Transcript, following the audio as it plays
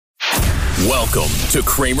Welcome to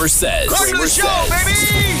CramerSez. Welcome to the show, baby!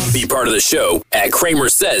 Be part of the show at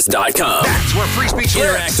CramerSez.com. That's where free speech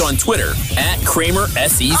Interact lives. on Twitter at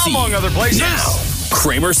CramerSez. Among other places. Now,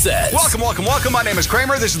 CramerSez. Welcome. My name is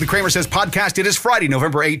Kramer. This is the CramerSez podcast. It is Friday,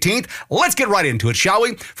 November 18th. Let's get right into it, shall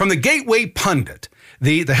we? From the Gateway Pundit,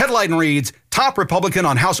 the headline reads, top Republican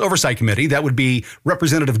on House Oversight Committee, that would be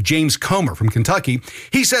Representative James Comer from Kentucky.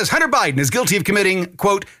 He says Hunter Biden is guilty of committing,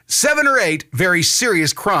 quote, 7 or 8 very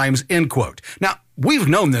serious crimes, end quote. Now, we've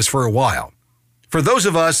known this for a while. For those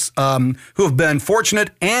of us who have been fortunate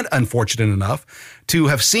and unfortunate enough to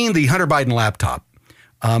have seen the Hunter Biden laptop,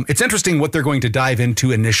 it's interesting what they're going to dive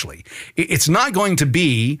into initially. It's not going to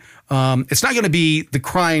be the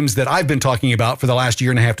crimes that I've been talking about for the last year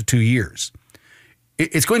and a half to 2 years.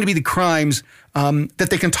 It's going to be the crimes that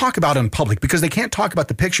they can talk about in public because they can't talk about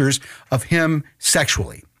the pictures of him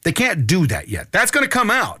sexually. They can't do that yet. That's going to come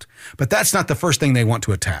out, but that's not the first thing they want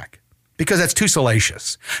to attack because that's too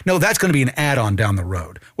salacious. No, that's going to be an add-on down the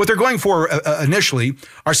road. What they're going for initially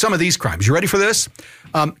are some of these crimes. You ready for this?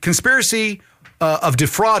 Conspiracy of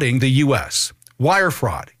defrauding the U.S., wire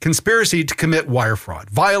fraud, conspiracy to commit wire fraud,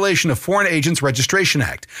 violation of Foreign Agents Registration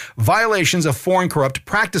Act, violations of Foreign Corrupt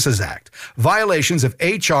Practices Act, violations of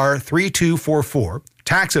H.R. 3244,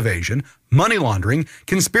 tax evasion, money laundering,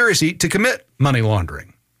 conspiracy to commit money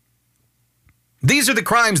laundering. These are the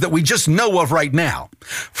crimes that we just know of right now.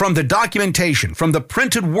 From the documentation, from the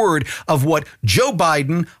printed word of what Joe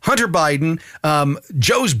Biden, Hunter Biden,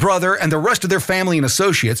 Joe's brother, and the rest of their family and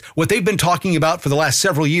associates, what they've been talking about for the last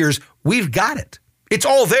several years, we've got it. It's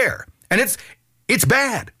all there. And it's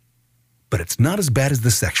bad. But it's not as bad as the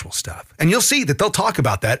sexual stuff. And you'll see that they'll talk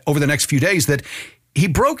about that over the next few days, that he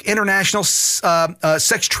broke international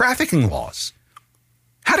sex trafficking laws.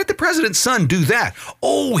 How did the president's son do that?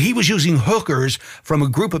 Oh, he was using hookers from a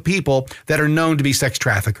group of people that are known to be sex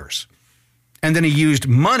traffickers. And then he used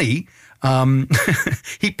money.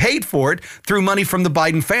 He paid for it through money from the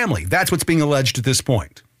Biden family. That's what's being alleged at this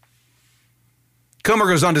point. Comer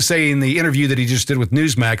goes on to say in the interview that he just did with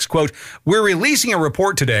Newsmax, quote, we're releasing a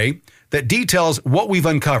report today that details what we've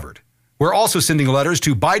uncovered. We're also sending letters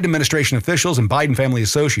to Biden administration officials and Biden family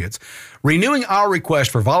associates, renewing our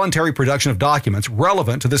request for voluntary production of documents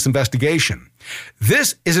relevant to this investigation.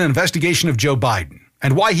 This is an investigation of Joe Biden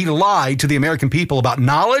and why he lied to the American people about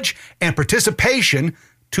knowledge and participation,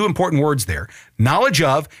 two important words there, knowledge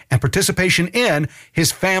of and participation in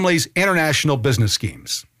his family's international business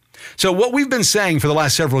schemes. So what we've been saying for the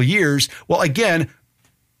last several years, well, again,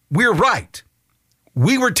 we're right.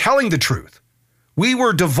 We were telling the truth. We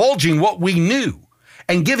were divulging what we knew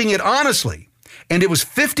and giving it honestly. And it was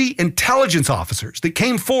 50 intelligence officers that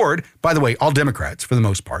came forward, by the way, all Democrats for the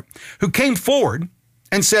most part, who came forward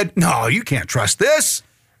and said, no, you can't trust this.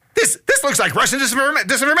 This looks like Russian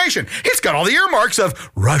disinformation. It's got all the earmarks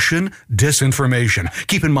of Russian disinformation.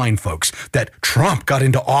 Keep in mind, folks, that Trump got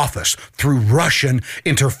into office through Russian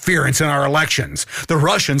interference in our elections. The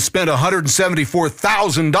Russians spent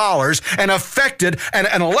 $174,000 and affected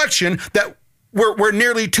an election that where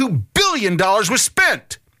nearly $2 billion was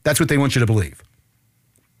spent. That's what they want you to believe.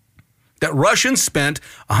 That Russians spent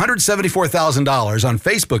 $174,000 on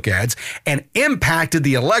Facebook ads and impacted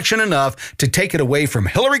the election enough to take it away from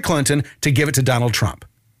Hillary Clinton to give it to Donald Trump.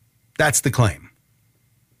 That's the claim.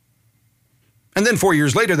 And then 4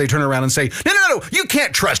 years later, they turn around and say, no, you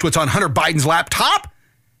can't trust what's on Hunter Biden's laptop.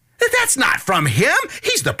 That's not from him.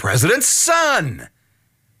 He's the president's son.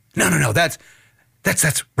 No, that's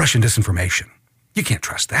Russian disinformation. You can't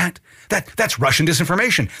trust that. That's Russian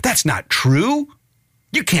disinformation. That's not true.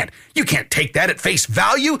 You can't take that at face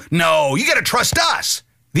value. No, you got to trust us,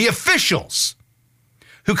 the officials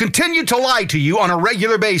who continue to lie to you on a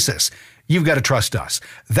regular basis. You've got to trust us.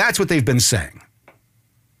 That's what they've been saying.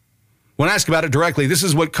 When asked about it directly, this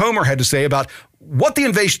is what Comer had to say about what the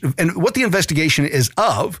investigation is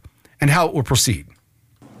of and how it will proceed.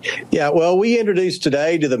 Yeah, well, we introduced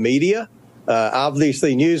today to the media.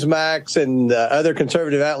 Obviously, Newsmax and other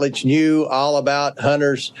conservative outlets knew all about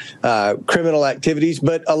Hunter's criminal activities,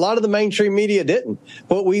 but a lot of the mainstream media didn't.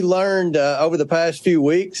 What we learned over the past few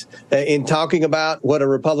weeks in talking about what a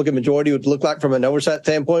Republican majority would look like from an oversight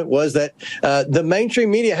standpoint was that the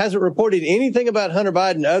mainstream media hasn't reported anything about Hunter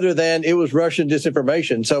Biden other than it was Russian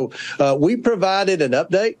disinformation. So we provided an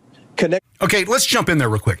update. Okay, let's jump in there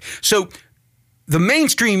real quick. So the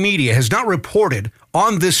mainstream media has not reported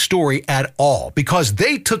on this story at all because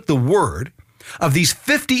they took the word of these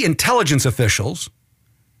 50 intelligence officials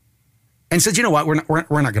and said, you know what, we're not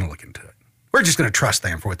going to look into it. We're just going to trust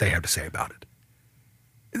them for what they have to say about it.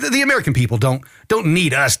 The American people don't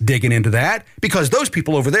need us digging into that because those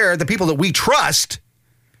people over there, the people that we trust,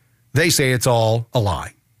 they say it's all a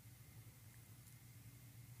lie.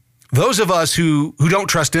 Those of us who don't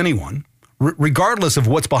trust anyone, regardless of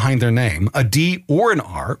what's behind their name, a D or an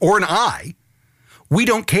R or an I, we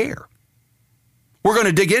don't care. We're going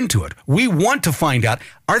to dig into it. We want to find out,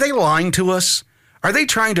 are they lying to us? Are they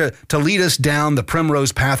trying to lead us down the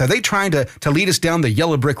primrose path? Are they trying to lead us down the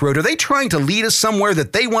yellow brick road? Are they trying to lead us somewhere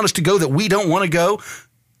that they want us to go that we don't want to go?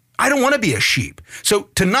 I don't want to be a sheep. So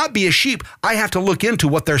to not be a sheep, I have to look into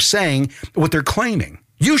what they're saying, what they're claiming.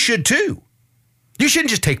 You should too. You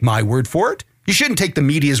shouldn't just take my word for it. You shouldn't take the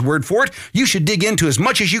media's word for it. You should dig into as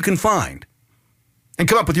much as you can find and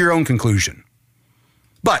come up with your own conclusion.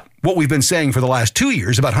 But what we've been saying for the last 2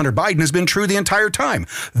 years about Hunter Biden has been true the entire time.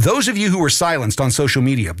 Those of you who were silenced on social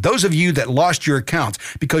media, those of you that lost your accounts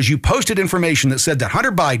because you posted information that said that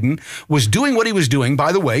Hunter Biden was doing what he was doing.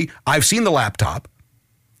 By the way, I've seen the laptop.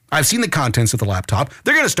 I've seen the contents of the laptop.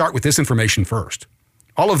 They're going to start with this information first.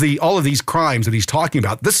 All of these crimes that he's talking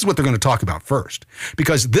about, this is what they're going to talk about first,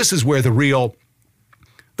 because this is where the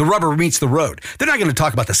rubber meets the road. They're not going to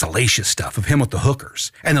talk about the salacious stuff of him with the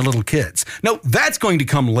hookers and the little kids. No, that's going to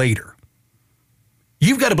come later.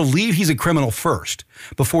 You've got to believe he's a criminal first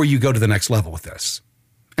before you go to the next level with this.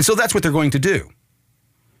 And so that's what they're going to do.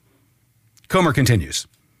 Comer continues.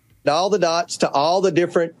 All the dots to all the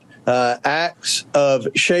different acts of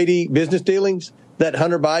shady business dealings that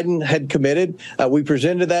Hunter Biden had committed. We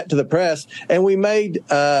presented that to the press, and we made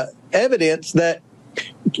evidence that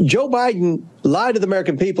Joe Biden lied to the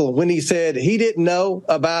American people when he said he didn't know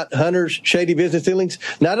about Hunter's shady business dealings.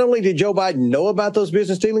 Not only did Joe Biden know about those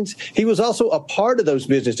business dealings, he was also a part of those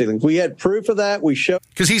business dealings. We had proof of that. We showed.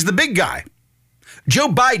 Because he's the big guy. Joe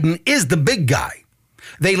Biden is the big guy.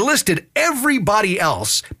 They listed everybody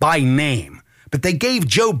else by name, but they gave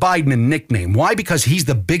Joe Biden a nickname. Why? Because he's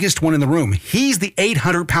the biggest one in the room. He's the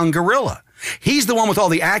 800-pound gorilla. He's the one with all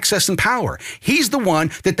the access and power. He's the one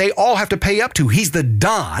that they all have to pay up to. He's the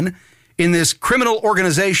Don in this criminal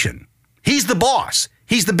organization. He's the boss.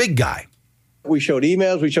 He's the big guy. We showed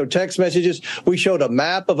emails. We showed text messages. We showed a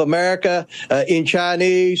map of America in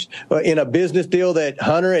Chinese in a business deal that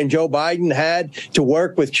Hunter and Joe Biden had to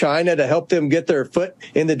work with China to help them get their foot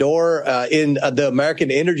in the door in the American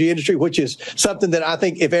energy industry, which is something that I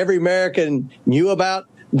think if every American knew about,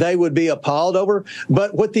 they would be appalled over.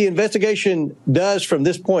 But what the investigation does from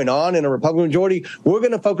this point on in a Republican majority, we're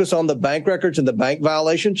going to focus on the bank records and the bank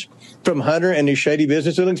violations from Hunter and his shady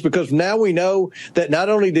business dealings, because now we know that not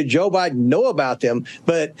only did Joe Biden know about them,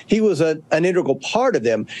 but he was an integral part of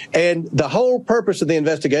them. And the whole purpose of the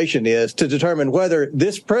investigation is to determine whether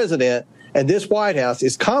this president and this White House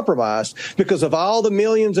is compromised because of all the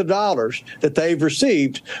millions of dollars that they've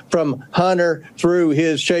received from Hunter through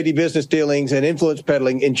his shady business dealings and influence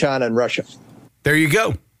peddling in China and Russia. There you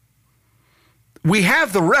go. We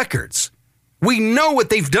have the records. We know what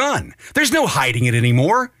they've done. There's no hiding it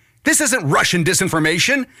anymore. This isn't Russian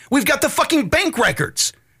disinformation. We've got the fucking bank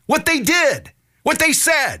records. What they did, what they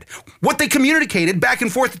said, what they communicated back and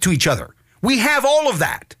forth to each other. We have all of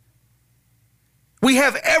that. We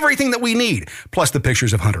have everything that we need, plus the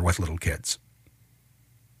pictures of Hunter with little kids.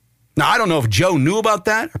 Now, I don't know if Joe knew about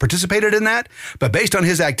that or participated in that, but based on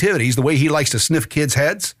his activities, the way he likes to sniff kids'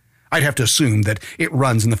 heads, I'd have to assume that it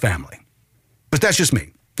runs in the family. But that's just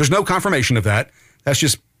me. There's no confirmation of that. That's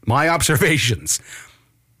just my observations.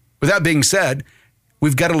 With that being said,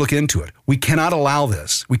 we've got to look into it. We cannot allow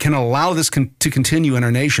this. We cannot allow this to continue in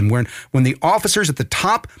our nation when the officers at the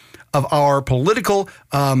top of our political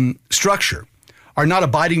structure are not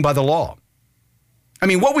abiding by the law. I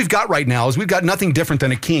mean, what we've got right now is we've got nothing different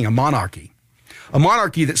than a king, a monarchy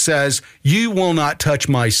that says, you will not touch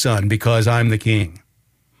my son because I'm the king.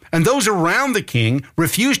 And those around the king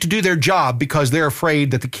refuse to do their job because they're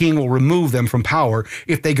afraid that the king will remove them from power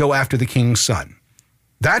if they go after the king's son.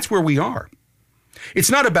 That's where we are.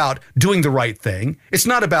 It's not about doing the right thing. It's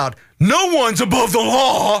not about no one's above the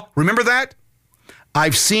law. Remember that?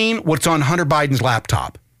 I've seen what's on Hunter Biden's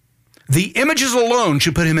laptop. The images alone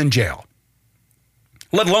should put him in jail,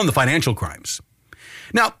 let alone the financial crimes.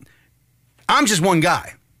 Now, I'm just one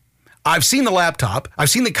guy. I've seen the laptop. I've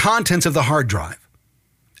seen the contents of the hard drive.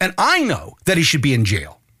 And I know that he should be in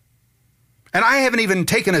jail. And I haven't even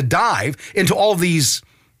taken a dive into all these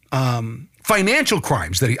financial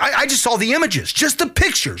crimes that I just saw the images. Just the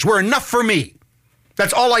pictures were enough for me.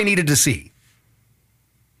 That's all I needed to see.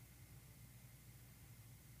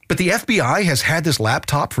 But the FBI has had this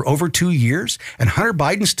laptop for over 2 years, and Hunter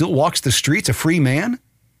Biden still walks the streets a free man?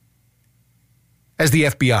 As the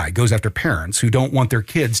FBI goes after parents who don't want their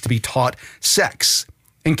kids to be taught sex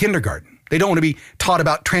in kindergarten. They don't want to be taught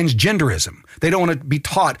about transgenderism. They don't want to be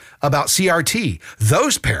taught about CRT.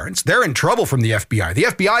 Those parents, they're in trouble from the FBI. The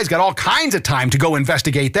FBI's got all kinds of time to go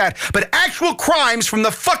investigate that. But actual crimes from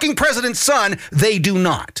the fucking president's son, they do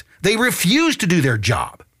not. They refuse to do their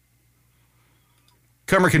job.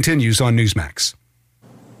 Comer continues on Newsmax.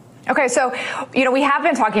 Okay, so, we have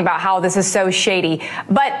been talking about how this is so shady,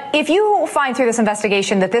 but if you find through this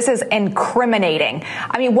investigation that this is incriminating,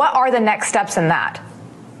 what are the next steps in that?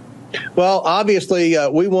 Well, obviously,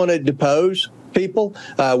 we want to depose people.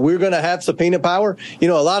 We're going to have subpoena power. A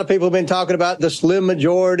lot of people have been talking about the slim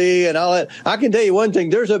majority and all that. I can tell you one thing.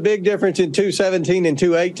 There's a big difference in 217 and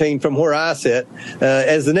 218 from where I sit.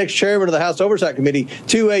 As the next chairman of the House Oversight Committee,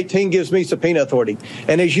 218 gives me subpoena authority.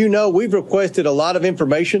 And as you know, we've requested a lot of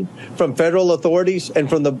information from federal authorities and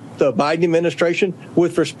from the Biden administration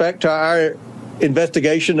with respect to our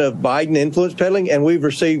investigation of Biden influence peddling, and we've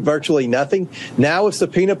received virtually nothing. Now with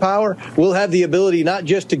subpoena power, we'll have the ability not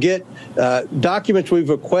just to get documents we've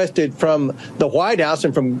requested from the White House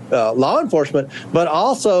and from law enforcement, but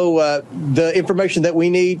also the information that we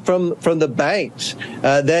need from the banks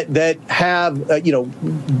that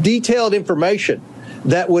have detailed information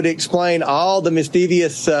that would explain all the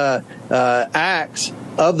misdevious acts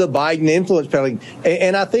of the Biden influence peddling.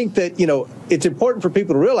 And I think that it's important for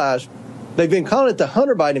people to realize they've been calling it the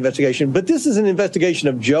Hunter Biden investigation, but this is an investigation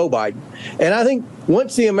of Joe Biden. And I think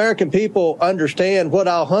once the American people understand what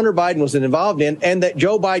all Hunter Biden was involved in and that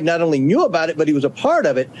Joe Biden not only knew about it, but he was a part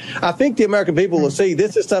of it, I think the American people will see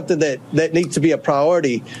this is something that needs to be a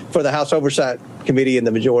priority for the House Oversight Committee and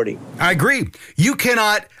the majority. I agree.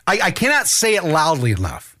 I cannot say it loudly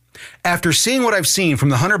enough. After seeing what I've seen from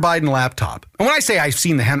the Hunter Biden laptop, and when I say I've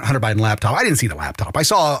seen the Hunter Biden laptop, I didn't see the laptop. I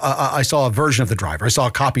saw a version of the drive. I saw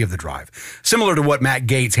a copy of the drive, similar to what Matt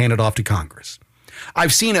Gaetz handed off to Congress.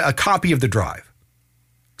 I've seen a copy of the drive.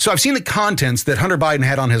 So I've seen the contents that Hunter Biden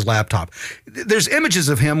had on his laptop. There's images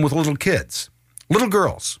of him with little kids, little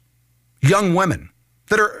girls, young women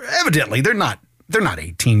that are evidently, they're not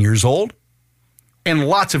 18 years old, and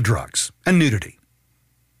lots of drugs and nudity.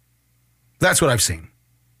 That's what I've seen.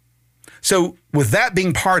 So with that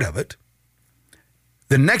being part of it,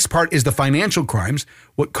 the next part is the financial crimes.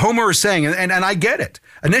 What Comer is saying, and I get it.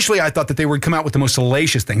 Initially, I thought that they would come out with the most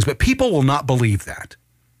salacious things, but people will not believe that.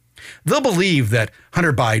 They'll believe that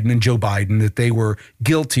Hunter Biden and Joe Biden, that they were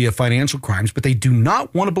guilty of financial crimes, but they do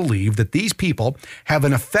not want to believe that these people have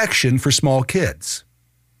an affection for small kids.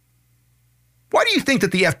 Why do you think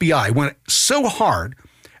that the FBI went so hard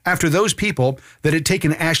after those people that had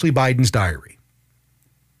taken Ashley Biden's diary?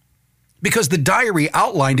 Because the diary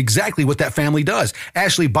outlined exactly what that family does.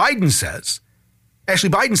 Ashley Biden says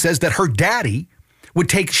that her daddy would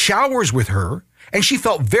take showers with her, and she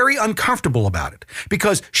felt very uncomfortable about it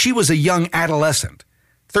because she was a young adolescent,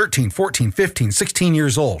 13, 14, 15, 16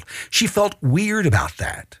 years old. She felt weird about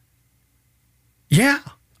that. Yeah,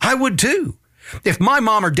 I would too. If my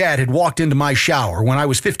mom or dad had walked into my shower when I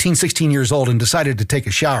was 15, 16 years old and decided to take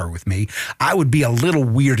a shower with me, I would be a little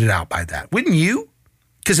weirded out by that. Wouldn't you?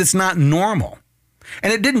 Because it's not normal.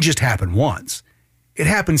 And it didn't just happen once. It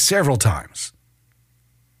happened several times.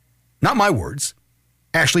 Not my words.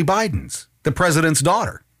 Ashley Biden's, the president's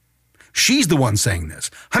daughter. She's the one saying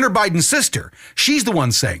this. Hunter Biden's sister, she's the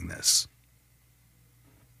one saying this.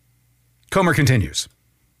 Comer continues.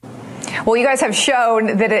 Well, you guys have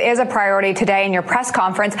shown that it is a priority today in your press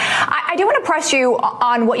conference. I do want to press you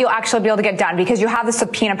on what you'll actually be able to get done because you have the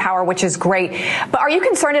subpoena power, which is great. But are you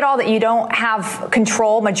concerned at all that you don't have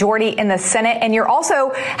control, majority in the Senate, and you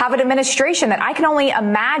also have an administration that I can only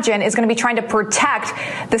imagine is going to be trying to protect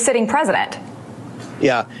the sitting president?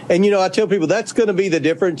 Yeah. And, I tell people that's going to be the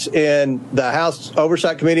difference in the House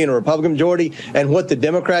Oversight Committee and the Republican majority and what the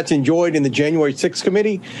Democrats enjoyed in the January 6th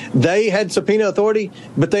committee. They had subpoena authority,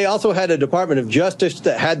 but they also had a Department of Justice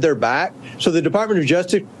that had their back. So the Department of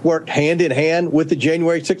Justice worked hand in hand with the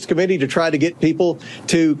January 6th committee to try to get people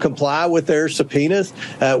to comply with their subpoenas.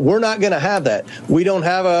 We're not going to have that. We don't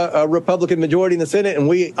have a Republican majority in the Senate, and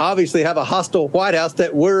we obviously have a hostile White House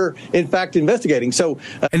that we're, in fact, investigating. So,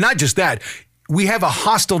 and not just that. We have a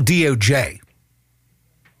hostile DOJ.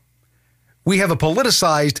 We have a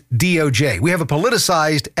politicized DOJ. We have a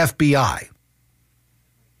politicized FBI.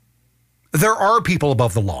 There are people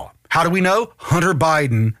above the law. How do we know? Hunter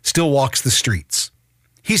Biden still walks the streets.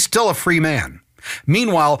 He's still a free man.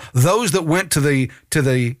 Meanwhile, those that went to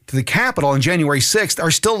the Capitol on January 6th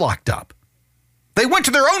are still locked up. They went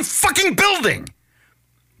to their own fucking building.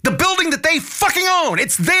 The building that they fucking own.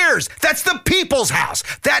 It's theirs. That's the people's house.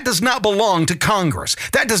 That does not belong to Congress.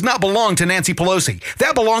 That does not belong to Nancy Pelosi.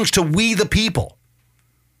 That belongs to we the people.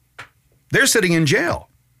 They're sitting in jail.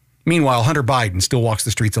 Meanwhile, Hunter Biden still walks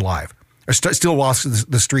the streets alive, or still walks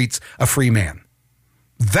the streets a free man.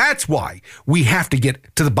 That's why we have to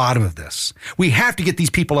get to the bottom of this. We have to get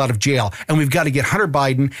these people out of jail, and we've got to get Hunter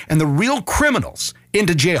Biden and the real criminals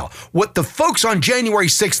into jail. What the folks on January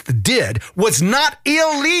 6th did was not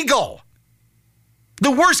illegal.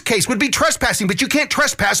 The worst case would be trespassing, but you can't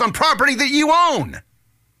trespass on property that you own.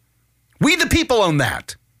 We the people own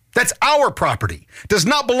that. That's our property. Does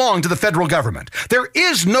not belong to the federal government. There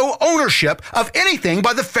is no ownership of anything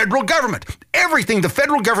by the federal government. Everything the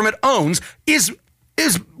federal government owns is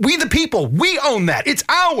we the people. We own that. It's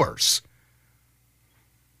ours.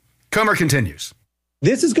 Comer continues.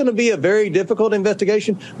 This is going to be a very difficult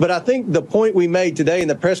investigation, but I think the point we made today in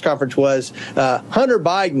the press conference was Hunter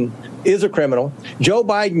Biden is a criminal. Joe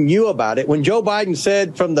Biden knew about it. When Joe Biden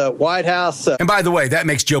said from the White House... and by the way, that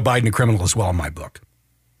makes Joe Biden a criminal as well in my book.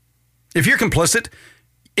 If you're complicit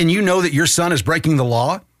and you know that your son is breaking the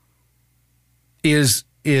law, is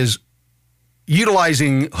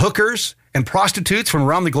utilizing hookers and prostitutes from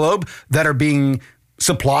around the globe that are being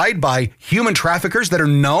supplied by human traffickers that are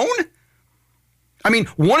known. I mean,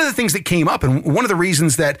 one of the things that came up, and one of the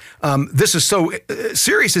reasons that this is so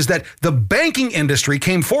serious, is that the banking industry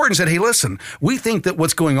came forward and said, hey, listen, we think that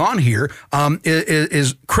what's going on here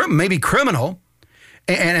is maybe criminal,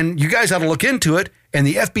 and you guys ought to look into it. And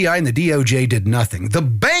the FBI and the DOJ did nothing. The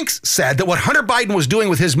banks said that what Hunter Biden was doing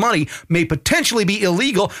with his money may potentially be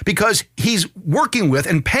illegal because he's working with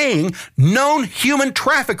and paying known human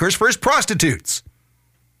traffickers for his prostitutes.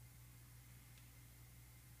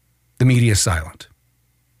 The media is silent.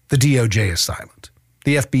 The DOJ is silent.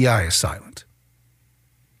 The FBI is silent.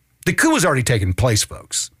 The coup has already taken place,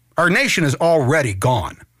 folks. Our nation is already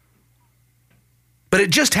gone. But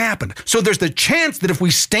it just happened. So there's the chance that if we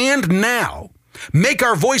stand now, make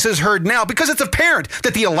our voices heard now, because it's apparent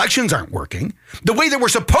that the elections aren't working. The way that we're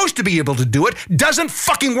supposed to be able to do it doesn't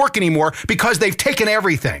fucking work anymore because they've taken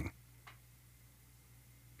everything.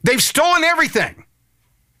 They've stolen everything.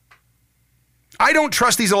 I don't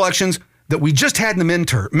trust these elections that we just had in the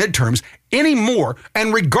midterms anymore,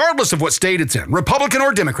 and regardless of what state it's in, Republican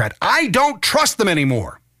or Democrat, I don't trust them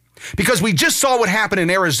anymore because we just saw what happened in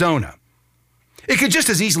Arizona. It could just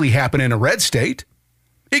as easily happen in a red state.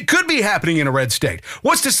 It could be happening in a red state.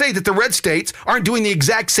 What's to say that the red states aren't doing the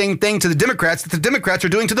exact same thing to the Democrats that the Democrats are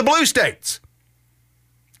doing to the blue states?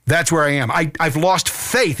 That's where I am. I've lost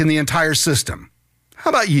faith in the entire system. How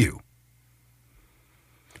about you?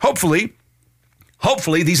 Hopefully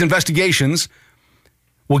these investigations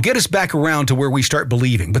will get us back around to where we start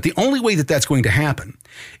believing. But the only way that that's going to happen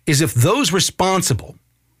is if those responsible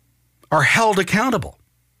are held accountable.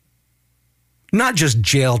 Not just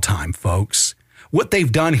jail time, folks. What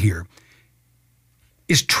they've done here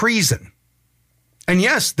is treason. And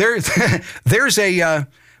yes, there's a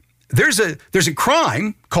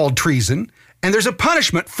crime called treason, and there's a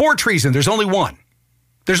punishment for treason. There's only one.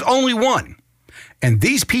 There's only one. And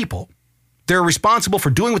these people, they're responsible for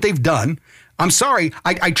doing what they've done. I'm sorry,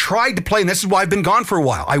 I tried to play, and this is why I've been gone for a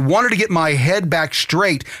while. I wanted to get my head back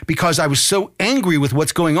straight because I was so angry with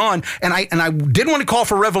what's going on, and I didn't want to call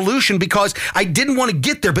for revolution because I didn't want to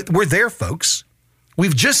get there, but we're there, folks.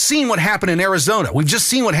 We've just seen what happened in Arizona. We've just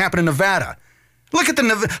seen what happened in Nevada. Look at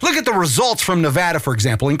the results from Nevada, for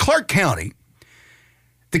example. In Clark County,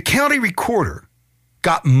 the county recorder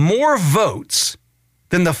got more votes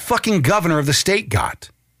than the fucking governor of the state got.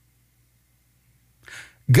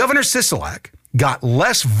 Governor Sisolak got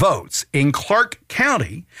less votes in Clark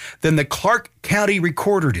County than the Clark County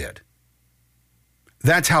recorder did.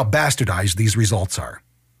 That's how bastardized these results are.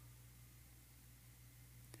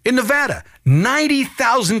 In Nevada,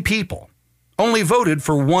 90,000 people only voted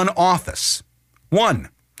for one office. One.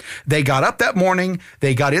 They got up that morning,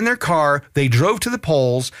 they got in their car, they drove to the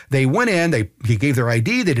polls, they went in, they gave their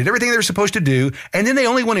ID, they did everything they were supposed to do, and then they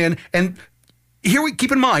only went in. And here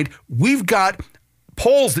keep in mind, we've got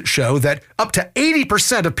polls that show that up to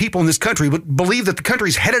 80% of people in this country would believe that the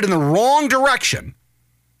country's headed in the wrong direction.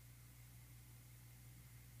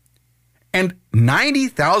 And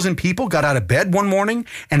 90,000 people got out of bed one morning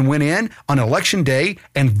and went in on election day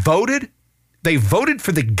and voted. They voted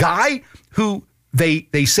for the guy who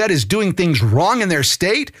they said is doing things wrong in their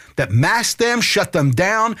state, that masked them, shut them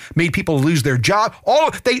down, made people lose their job.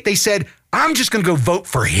 They said, I'm just going to go vote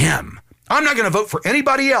for him. I'm not going to vote for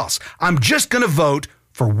anybody else. I'm just going to vote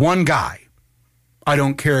for one guy. I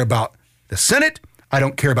don't care about the Senate. I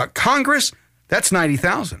don't care about Congress. That's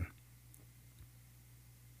 90,000.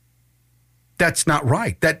 That's not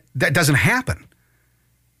right. That doesn't happen.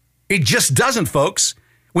 It just doesn't, folks.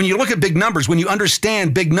 When you look at big numbers, when you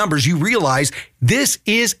understand big numbers, you realize this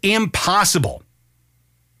is impossible.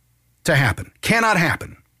 to happen. Cannot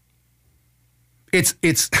happen. It's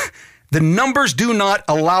the numbers do not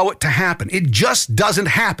allow it to happen. It just doesn't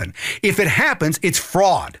happen. If it happens, it's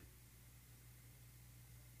fraud.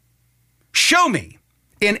 Show me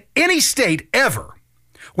in any state ever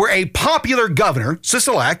where a popular governor,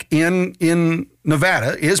 Sisolak in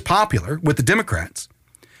Nevada, is popular with the Democrats.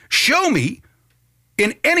 Show me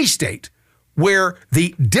in any state where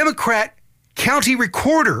the Democrat county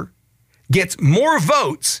recorder gets more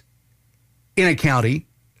votes in a county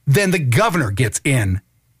than the governor gets in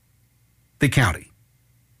the county.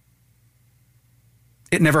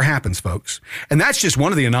 It never happens, folks. And that's just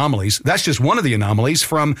one of the anomalies. That's just one of the anomalies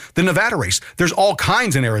from the Nevada race. There's all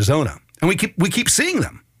kinds in Arizona, and we keep seeing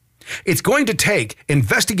them. It's going to take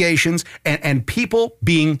investigations and people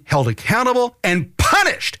being held accountable and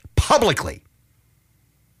punished publicly.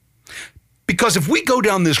 Because if we go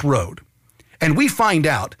down this road and we find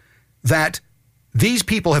out that these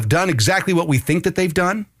people have done exactly what we think that they've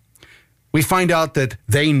done, we find out that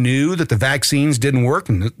they knew that the vaccines didn't work,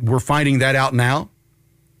 and we're finding that out now.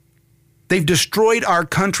 They've destroyed our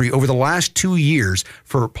country over the last 2 years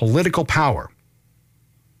for political power.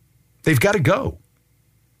 They've got to go.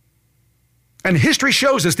 And history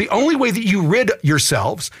shows us the only way that you rid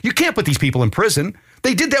yourselves, you can't put these people in prison.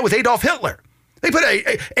 They did that with Adolf Hitler. They put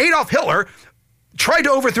Adolf Hitler, tried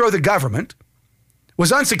to overthrow the government,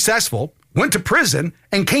 was unsuccessful, went to prison,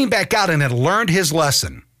 and came back out and had learned his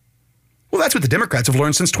lesson. Well, that's what the Democrats have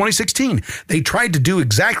learned since 2016. They tried to do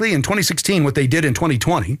exactly in 2016 what they did in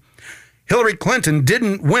 2020. Hillary Clinton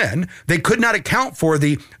didn't win. They could not account for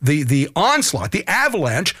the onslaught, the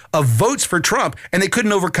avalanche of votes for Trump, and they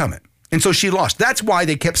couldn't overcome it. And so she lost. That's why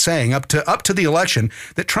they kept saying up to the election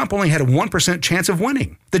that Trump only had a 1% chance of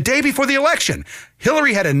winning. The day before the election,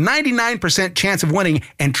 Hillary had a 99% chance of winning,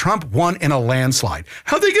 and Trump won in a landslide.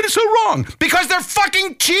 How'd they get it so wrong? Because they're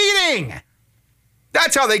fucking cheating.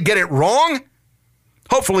 That's how they get it wrong.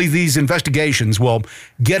 Hopefully these investigations will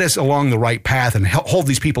get us along the right path and hold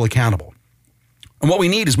these people accountable. And what we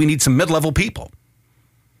need some mid-level people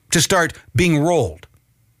to start being rolled.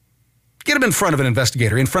 Get them in front of an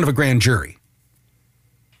investigator, in front of a grand jury.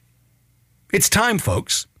 It's time,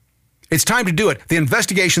 folks. It's time to do it. The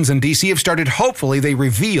investigations in D.C. have started. Hopefully they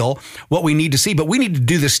reveal what we need to see, but we need to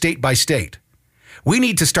do this state by state. We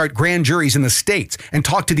need to start grand juries in the states and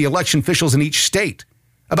talk to the election officials in each state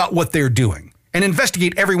about what they're doing and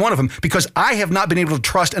investigate every one of them, because I have not been able to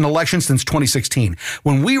trust an election since 2016.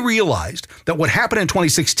 When we realized that what happened in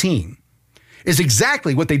 2016 is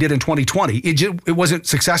exactly what they did in 2020, it wasn't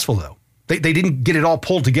successful, though. They didn't get it all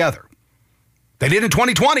pulled together. They did in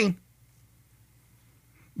 2020.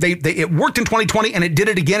 It worked in 2020, and it did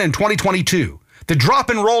it again in 2022. The drop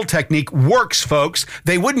and roll technique works, folks.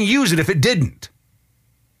 They wouldn't use it if it didn't.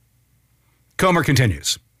 Comer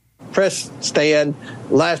continues. Press stand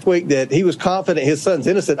last week that he was confident his son's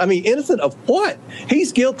innocent. I mean, innocent of what?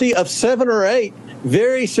 He's guilty of 7 or 8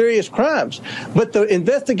 very serious crimes. But the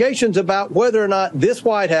investigations about whether or not this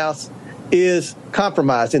White House is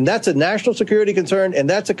compromised, and that's a national security concern, and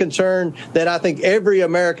that's a concern that I think every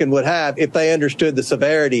American would have if they understood the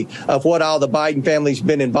severity of what all the Biden family's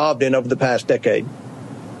been involved in over the past decade.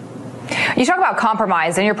 You talk about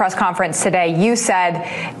compromise. In your press conference today, you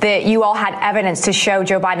said that you all had evidence to show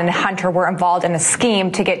Joe Biden and Hunter were involved in a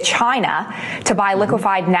scheme to get China to buy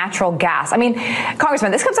liquefied natural gas. I mean,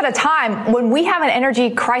 Congressman, this comes at a time when we have an energy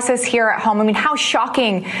crisis here at home. I mean, how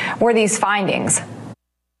shocking were these findings?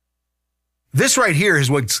 This right here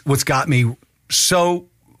is what's got me so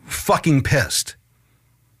fucking pissed.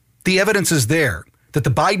 The evidence is there that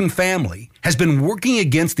the Biden family has been working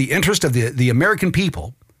against the interest of the American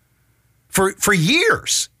people for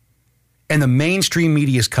years, and the mainstream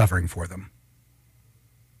media is covering for them.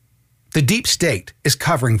 The deep state is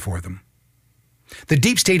covering for them. The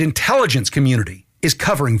deep state intelligence community is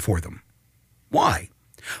covering for them. Why?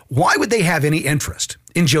 Why would they have any interest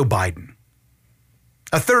in Joe Biden,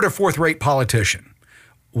 a third or fourth rate politician?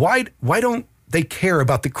 Why don't they care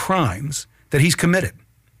about the crimes that he's committed,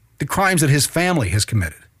 the crimes that his family has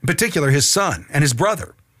committed, in particular his son and his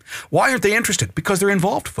brother? Why aren't they interested? Because they're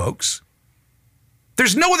involved, folks.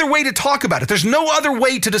 There's no other way to talk about it. There's no other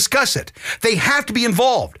way to discuss it. They have to be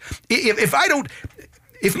involved.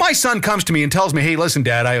 If my son comes to me and tells me, hey, listen,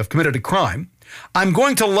 Dad, I have committed a crime, I'm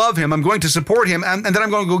going to love him, I'm going to support him, and then I'm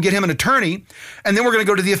going to go get him an attorney, and then we're going to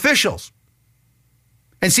go to the officials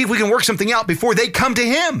and see if we can work something out before they come to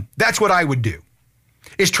him. That's what I would do,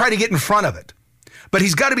 is try to get in front of it. But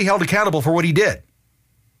he's got to be held accountable for what he did.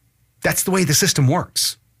 That's the way the system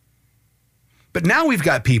works. But now we've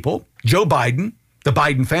got people, Joe Biden, the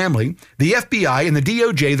Biden family, the FBI, and the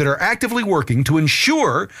DOJ that are actively working to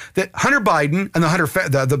ensure that Hunter Biden and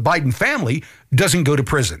the Biden family doesn't go to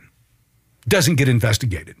prison, doesn't get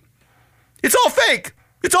investigated. It's all fake.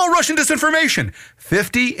 It's all Russian disinformation.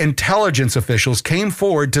 50 intelligence officials came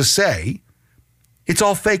forward to say, it's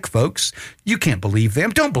all fake, folks. You can't believe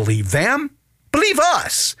them. Don't believe them. Believe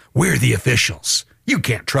us. We're the officials. You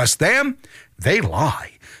can't trust them. They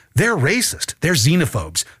lie. They're racist. They're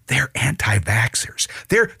xenophobes. They're anti-vaxxers.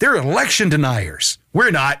 They're election deniers.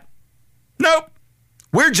 We're not. Nope.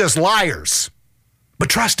 We're just liars. But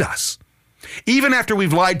trust us. Even after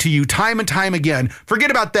we've lied to you time and time again,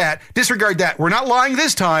 forget about that. Disregard that. We're not lying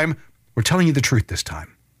this time. We're telling you the truth this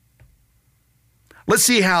time. Let's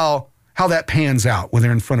see how that pans out when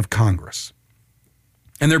they're in front of Congress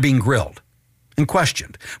and they're being grilled and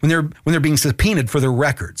questioned, when they're being subpoenaed for their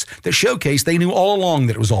records that showcase they knew all along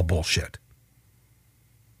that it was all bullshit.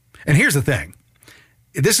 And here's the thing.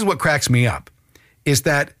 This is what cracks me up, is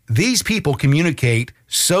that these people communicate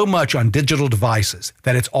so much on digital devices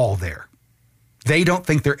that it's all there. They don't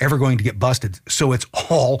think they're ever going to get busted, so it's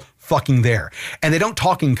all fucking there. And they don't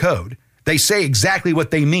talk in code. They say exactly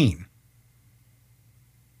what they mean.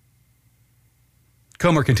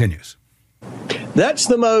 Comer continues. That's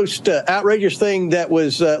the most outrageous thing that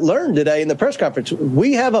was learned today in the press conference.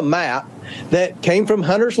 We have a map that came from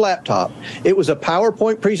Hunter's laptop. It was a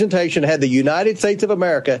PowerPoint presentation, had the United States of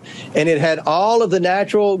America, and it had all of the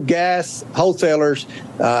natural gas wholesalers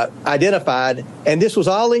identified, and this was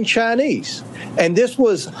all in Chinese. And this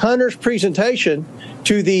was Hunter's presentation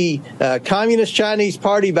to the Communist Chinese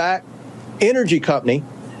Party-backed energy company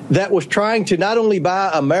that was trying to not only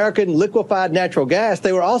buy American liquefied natural gas,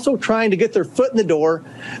 they were also trying to get their foot in the door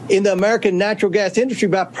in the American natural gas industry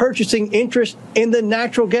by purchasing interest in the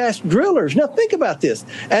natural gas drillers. Now, think about this.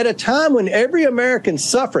 At a time when every American's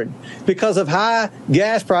suffering because of high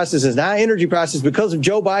gas prices and high energy prices because of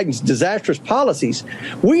Joe Biden's disastrous policies,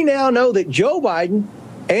 we now know that Joe Biden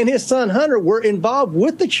and his son Hunter were involved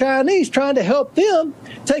with the Chinese trying to help them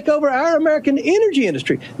take over our American energy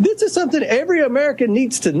industry. This is something every American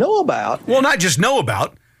needs to know about. Well, not just know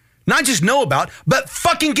about, but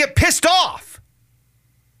fucking get pissed off.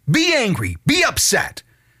 Be angry, be upset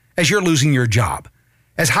as you're losing your job.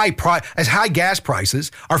 As high gas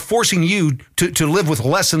prices are forcing you to live with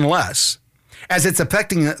less and less, as it's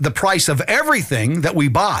affecting the price of everything that we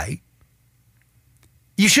buy.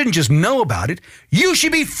 You shouldn't just know about it. You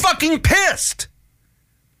should be fucking pissed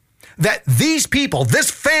that these people,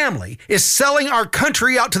 this family, is selling our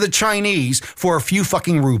country out to the Chinese for a few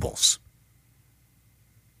fucking rubles.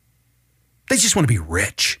 They just want to be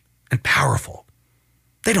rich and powerful.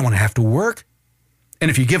 They don't want to have to work.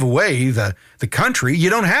 And if you give away the country,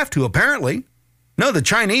 you don't have to, apparently. No, the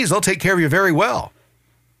Chinese, they'll take care of you very well.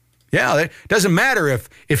 Yeah, it doesn't matter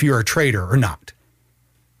if you're a traitor or not.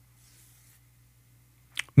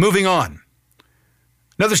 Moving on.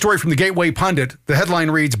 Another story from the Gateway Pundit. The headline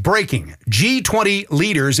reads, breaking. G20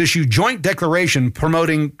 leaders issue joint declaration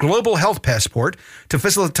promoting global health passport to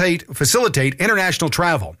facilitate international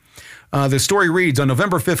travel. The story reads, on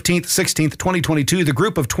November 15th, 16th, 2022, the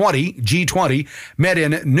group of 20, G20, met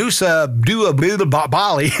in Nusa Dua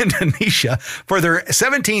Bali, Indonesia, for their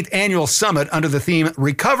 17th annual summit under the theme,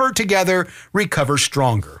 Recover Together, Recover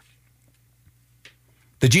Stronger.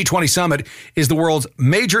 The G20 summit is the world's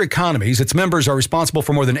major economies. Its members are responsible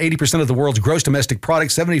for more than 80% of the world's gross domestic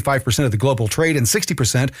product, 75% of the global trade, and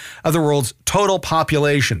 60% of the world's total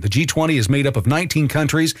population. The G20 is made up of 19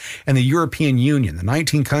 countries and the European Union. The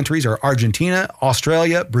 19 countries are Argentina,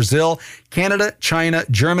 Australia, Brazil, Canada, China,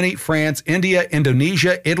 Germany, France, India,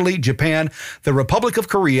 Indonesia, Italy, Japan, the Republic of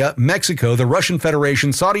Korea, Mexico, the Russian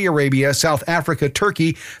Federation, Saudi Arabia, South Africa,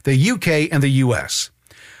 Turkey, the UK, and the US.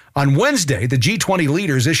 On Wednesday, the G20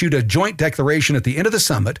 leaders issued a joint declaration at the end of the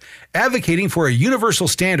summit advocating for a universal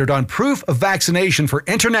standard on proof of vaccination for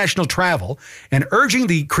international travel and urging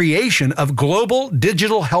the creation of global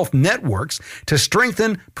digital health networks to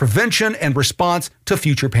strengthen prevention and response to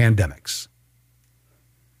future pandemics.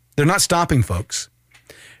 They're not stopping, folks.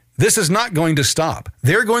 This is not going to stop.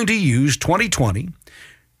 They're going to use 2020.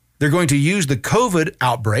 They're going to use the COVID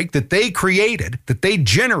outbreak that they created, that they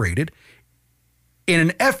generated, in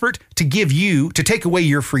an effort to take away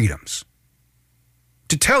your freedoms,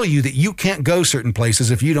 to tell you that you can't go certain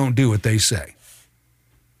places if you don't do what they say.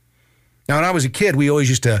 Now, when I was a kid, we always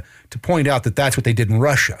used to point out that that's what they did in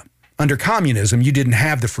Russia. Under communism, you didn't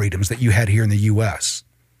have the freedoms that you had here in the U.S.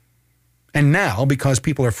 And now, because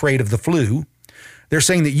people are afraid of the flu, they're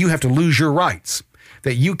saying that you have to lose your rights,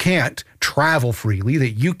 that you can't travel freely,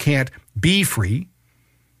 that you can't be free.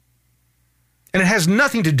 And it has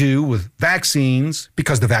nothing to do with vaccines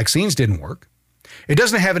because the vaccines didn't work. It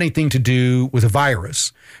doesn't have anything to do with a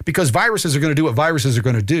virus because viruses are going to do what viruses are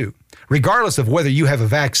going to do, regardless of whether you have a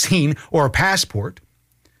vaccine or a passport.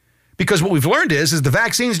 Because what we've learned is the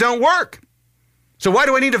vaccines don't work. So why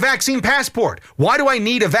do I need a vaccine passport? Why do I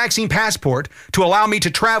need a vaccine passport to allow me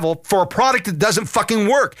to travel for a product that doesn't fucking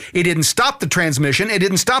work? It didn't stop the transmission, it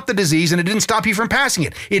didn't stop the disease, and it didn't stop you from passing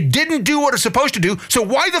it. It didn't do what it's supposed to do, so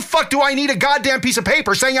why the fuck do I need a goddamn piece of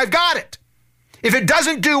paper saying I've got it? If it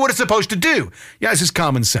doesn't do what it's supposed to do. Yeah, this is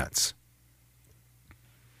common sense.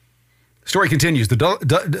 Story continues.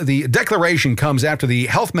 The declaration comes after the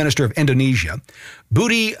health minister of Indonesia,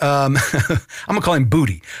 Budi, I'm going to call him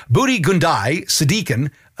Budi Gunadai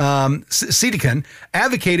Sadikin,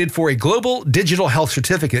 advocated for a global digital health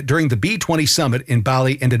certificate during the B20 summit in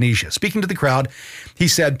Bali, Indonesia. Speaking to the crowd, he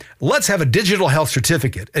said, let's have a digital health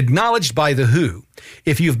certificate acknowledged by the WHO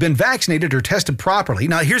if you've been vaccinated or tested properly.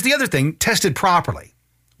 Now, here's the other thing, tested properly.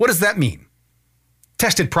 What does that mean?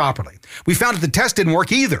 Tested properly. We found that the test didn't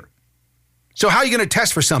work either. So how are you going to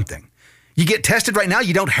test for something? You get tested right now,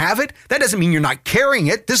 you don't have it? That doesn't mean you're not carrying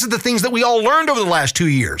it. This is the things that we all learned over the last 2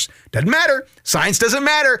 years. Doesn't matter. Science doesn't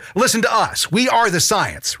matter. Listen to us. We are the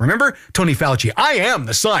science. Remember? Tony Fauci, I am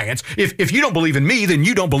the science. If you don't believe in me, then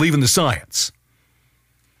you don't believe in the science.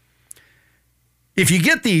 If you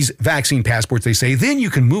get these vaccine passports, they say, then you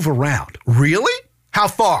can move around. Really? How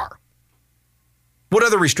far? What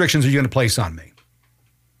other restrictions are you going to place on me?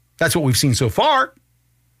 That's what we've seen so far.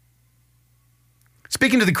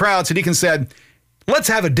 Speaking to the crowd, Sadikin said, let's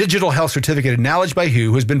have a digital health certificate acknowledged by WHO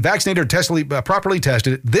who has been vaccinated or properly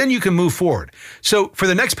tested. Then you can move forward. So for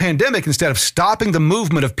the next pandemic, instead of stopping the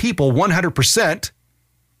movement of people 100%,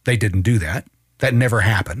 they didn't do that. That never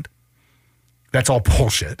happened. That's all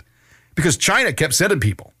bullshit. Because China kept sending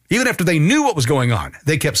people. Even after they knew what was going on,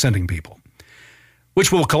 they kept sending people.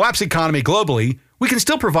 Which will collapse the economy globally. We can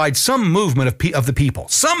still provide some movement of the people.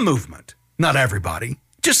 Some movement. Not everybody.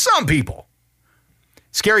 Just some people.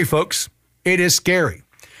 Scary, folks. It is scary.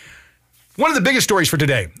 One of the biggest stories for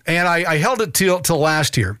today, and I held it till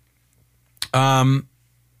last year.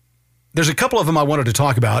 There's a couple of them I wanted to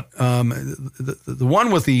talk about. The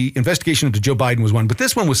one with the investigation into Joe Biden was one, but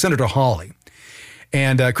this one was Senator Hawley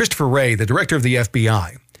and Christopher Wray, the director of the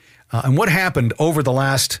FBI, and what happened over the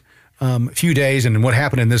last few days and what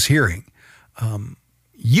happened in this hearing.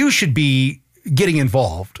 You should be getting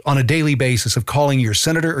involved on a daily basis of calling your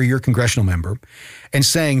senator or your congressional member and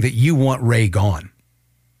saying that you want Wray gone.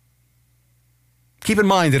 Keep in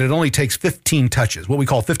mind that it only takes 15 touches. What we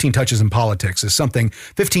call 15 touches in politics is something,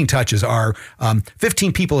 15 touches are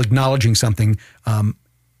 15 people acknowledging something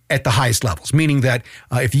at the highest levels, meaning that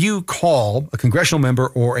if you call a congressional member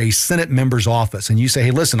or a Senate member's office and you say,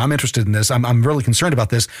 hey, listen, I'm interested in this, I'm really concerned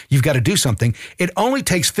about this, you've got to do something, it only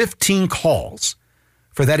takes 15 calls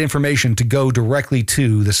for that information to go directly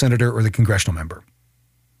to the senator or the congressional member.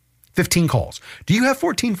 15 calls. Do you have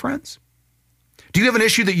 14 friends? Do you have an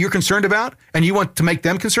issue that you're concerned about and you want to make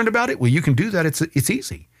them concerned about it? Well, you can do that. It's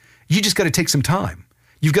easy. You just got to take some time.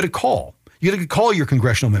 You've got to call. You got to call your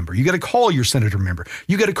congressional member. You got to call your senator member.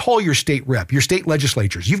 You got to call your state rep, your state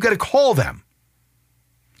legislatures. You've got to call them.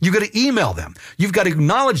 You've got to email them. You've got to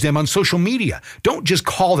acknowledge them on social media. Don't just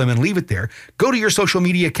call them and leave it there. Go to your social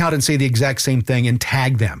media account and say the exact same thing and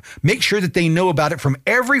tag them. Make sure that they know about it from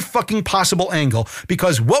every fucking possible angle,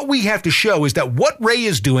 because what we have to show is that what Wray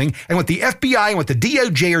is doing and what the FBI and what the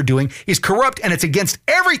DOJ are doing is corrupt, and it's against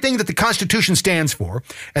everything that the Constitution stands for.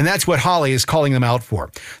 And that's what Hawley is calling them out for.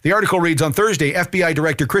 The article reads, on Thursday, FBI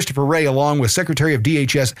Director Christopher Wray, along with Secretary of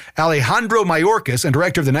DHS Alejandro Mayorkas and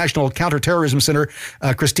Director of the National Counterterrorism Center,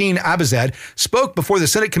 Christine Abizad, spoke before the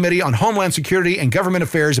Senate Committee on Homeland Security and Government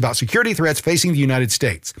Affairs about security threats facing the United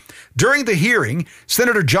States. During the hearing,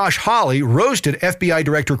 Senator Josh Hawley roasted FBI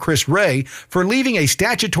Director Chris Wray for leaving a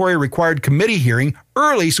statutory required committee hearing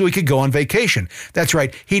early so he could go on vacation. That's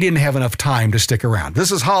right, he didn't have enough time to stick around. This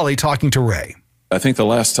is Hawley talking to Wray. I think the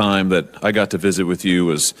last time that I got to visit with you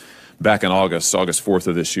was back in August 4th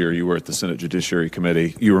of this year. You were at the Senate Judiciary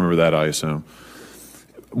Committee. You remember that, I assume.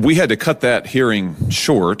 We had to cut that hearing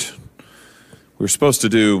short. We were supposed to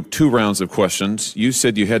do 2 rounds of questions. You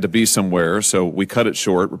said you had to be somewhere, so we cut it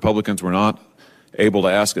short. Republicans were not able to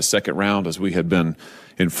ask a second round as we had been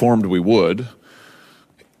informed we would.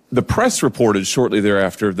 The press reported shortly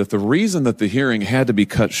thereafter that the reason that the hearing had to be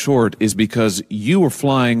cut short is because you were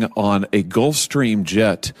flying on a Gulfstream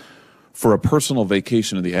jet for a personal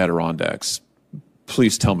vacation in the Adirondacks.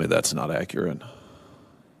 Please tell me that's not accurate.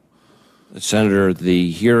 Senator, the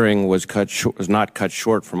hearing was not cut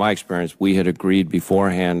short from my experience. We had agreed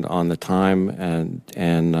beforehand on the time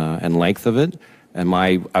and length of it, and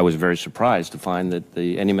I was very surprised to find that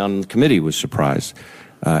anyone on the committee was surprised.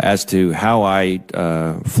 As to how I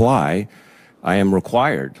fly, I am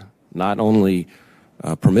required, not only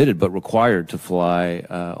permitted, but required to fly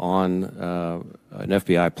on an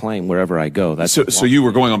FBI plane wherever I go. So you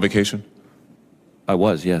were going on vacation? I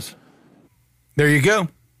was, yes. There you go.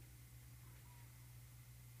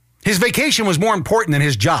 His vacation was more important than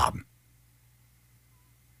his job.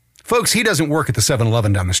 Folks, he doesn't work at the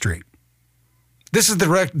 7-Eleven down the street. This is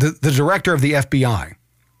the director of the FBI,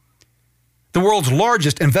 the world's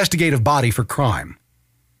largest investigative body for crime.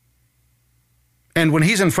 And when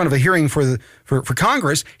he's in front of a hearing for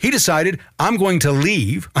Congress, he decided, I'm going to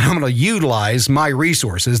leave, and I'm going to utilize my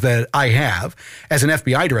resources that I have as an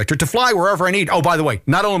FBI director to fly wherever I need. Oh, by the way,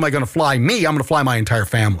 not only am I going to fly me, I'm going to fly my entire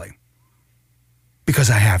family. Because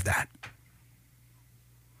I have that.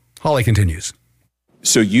 Hawley continues.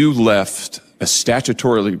 So you left a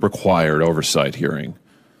statutorily required oversight hearing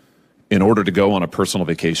in order to go on a personal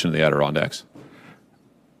vacation in the Adirondacks?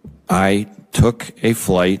 I took a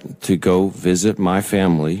flight to go visit my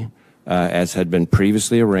family, as had been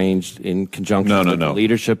previously arranged in conjunction with the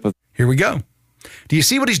leadership of... Here we go. Do you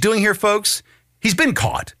see what he's doing here, folks? He's been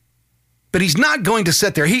caught. But he's not going to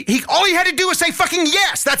sit there. All he had to do was say fucking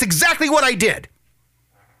yes. That's exactly what I did.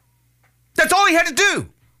 That's all he had to do.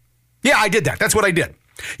 Yeah, I did that. That's what I did.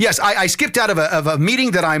 Yes, I skipped out of a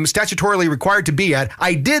meeting that I'm statutorily required to be at.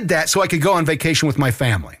 I did that so I could go on vacation with my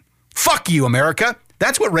family. Fuck you, America.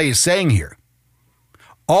 That's what Wray is saying here.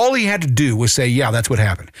 All he had to do was say, yeah, that's what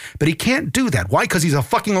happened. But he can't do that. Why? Because he's a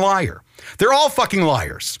fucking liar. They're all fucking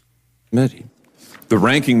liars. The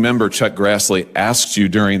ranking member, Chuck Grassley, asked you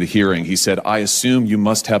during the hearing, he said, I assume you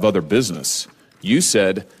must have other business. You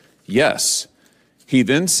said, yes. He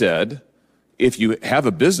then said, if you have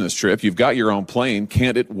a business trip, you've got your own plane,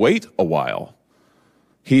 can't it wait a while?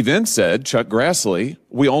 He then said, Chuck Grassley,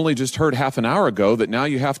 we only just heard half an hour ago that now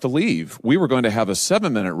you have to leave. We were going to have a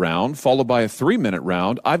 7-minute round followed by a 3-minute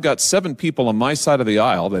round. I've got 7 people on my side of the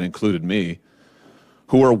aisle, that included me,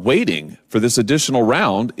 who are waiting for this additional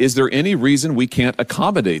round. Is there any reason we can't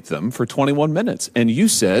accommodate them for 21 minutes? And you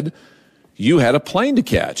said you had a plane to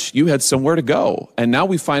catch. You had somewhere to go. And now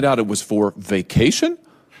we find out it was for vacation?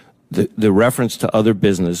 The reference to other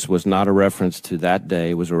business was not a reference to that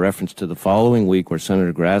day. It was a reference to the following week where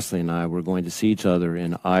Senator Grassley and I were going to see each other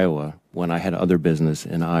in Iowa when I had other business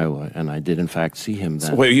in Iowa, and I did, in fact, see him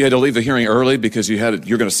then. So wait, you had to leave the hearing early because you're going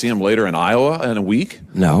to see him later in Iowa in a week?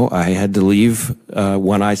 No, I had to leave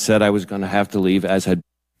when I said I was going to have to leave, as had...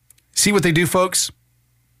 See what they do, folks?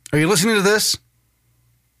 Are you listening to this?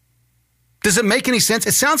 Does it make any sense?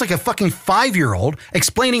 It sounds like a fucking 5-year-old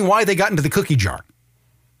explaining why they got into the cookie jar.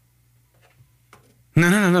 No.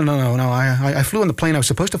 I flew on the plane I was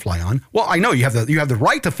supposed to fly on. Well, I know you have the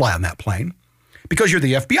right to fly on that plane because you're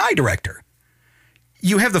the FBI director.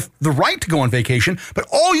 You have the right to go on vacation, but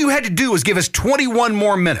all you had to do was give us 21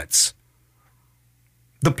 more minutes.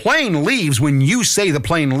 The plane leaves when you say the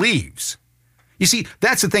plane leaves. You see,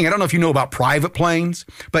 that's the thing. I don't know if you know about private planes,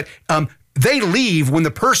 but they leave when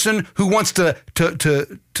the person who wants to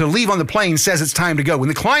leave on the plane says it's time to go. When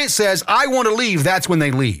the client says, I want to leave, that's when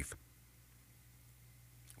they leave.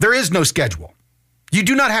 There is no schedule. You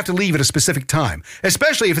do not have to leave at a specific time,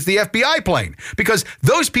 especially if it's the FBI plane, because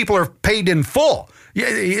those people are paid in full.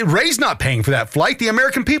 Ray's not paying for that flight. The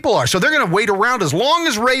American people are. So they're going to wait around as long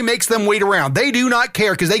as Ray makes them wait around. They do not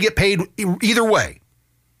care because they get paid either way.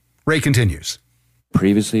 Ray continues.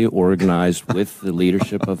 Previously organized with the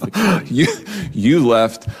leadership of the committee. You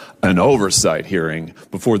left an oversight hearing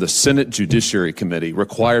before the Senate Judiciary Committee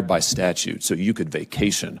required by statute so you could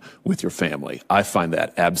vacation with your family. I find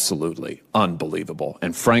that absolutely unbelievable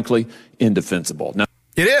and frankly indefensible. Now,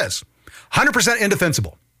 it is 100%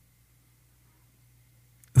 indefensible.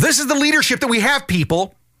 This is the leadership that we have,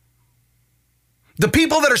 people. The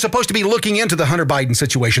people that are supposed to be looking into the Hunter Biden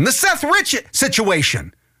situation, the Seth Rich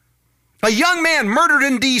situation. A young man murdered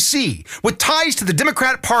in D.C. with ties to the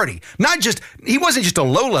Democrat Party. He wasn't just a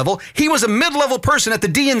low level, he was a mid-level person at the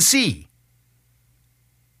DNC.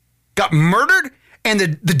 Got murdered, and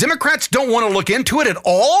the Democrats don't want to look into it at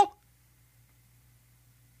all?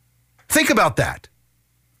 Think about that.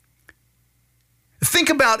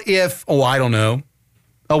 Think about if, I don't know,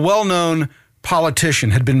 a well-known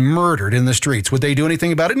politician had been murdered in the streets. Would they do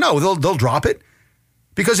anything about it? No, they'll drop it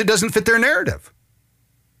because it doesn't fit their narrative.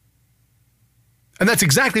 And that's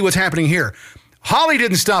exactly what's happening here. Hawley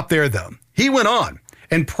didn't stop there, though. He went on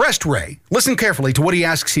and pressed Wray. Listen carefully to what he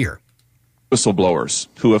asks here. whistleblowers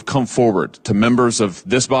who have come forward to members of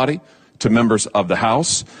this body, to members of the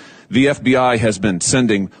House. The FBI has been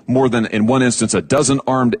sending more than, in one instance, a dozen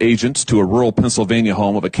armed agents to a rural Pennsylvania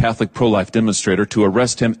home of a Catholic pro-life demonstrator to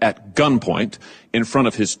arrest him at gunpoint in front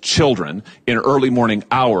of his children in early morning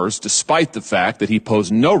hours, despite the fact that he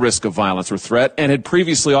posed no risk of violence or threat and had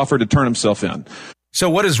previously offered to turn himself in. So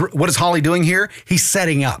what is Hawley doing here? He's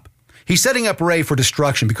setting up. He's setting up Wray for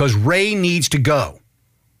destruction because Wray needs to go.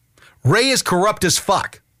 Wray is corrupt as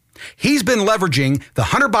fuck. He's been leveraging the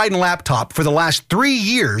Hunter Biden laptop for the last 3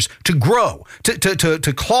 years to grow,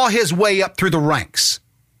 to claw his way up through the ranks.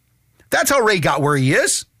 That's how Wray got where he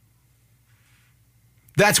is.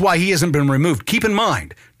 That's why he hasn't been removed. Keep in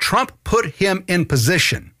mind, Trump put him in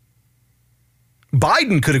position.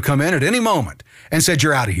 Biden could have come in at any moment and said,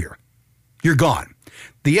 you're out of here. You're gone.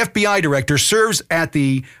 The FBI director serves at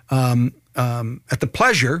the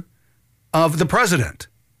pleasure of the president.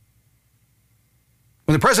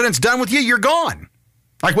 When the president's done with you, you're gone.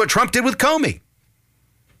 Like what Trump did with Comey.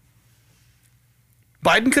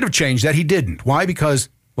 Biden could have changed that. He didn't. Why? Because,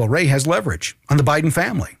 well, Wray has leverage on the Biden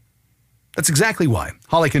family. That's exactly why.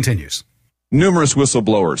 Hawley continues. Numerous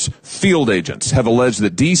whistleblowers, field agents, have alleged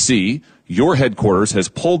that D.C., your headquarters, has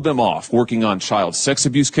pulled them off working on child sex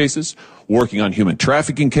abuse cases, working on human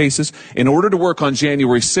trafficking cases, in order to work on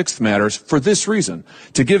January 6th matters for this reason,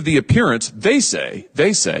 to give the appearance, they say,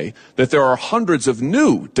 that there are hundreds of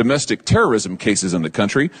new domestic terrorism cases in the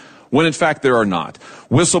country, when in fact there are not.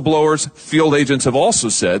 Whistleblowers, field agents have also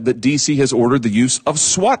said that D.C. has ordered the use of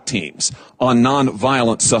SWAT teams on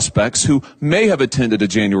non-violent suspects who may have attended a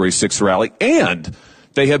January 6th rally, and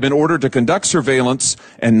they have been ordered to conduct surveillance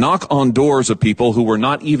and knock on doors of people who were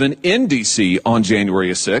not even in D.C. on January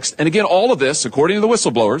 6th. And again, all of this, according to the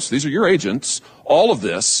whistleblowers, these are your agents, all of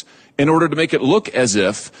this in order to make it look as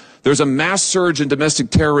if there's a mass surge in domestic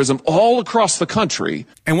terrorism all across the country.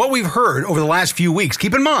 And what we've heard over the last few weeks,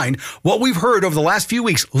 keep in mind, what we've heard over the last few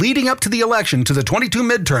weeks leading up to the election, to the 22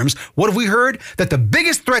 midterms, what have we heard? That the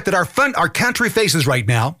biggest threat that our country faces right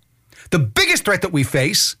now, the biggest threat that we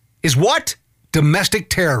face is what? Domestic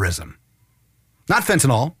terrorism. Not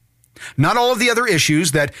fentanyl. Not all of the other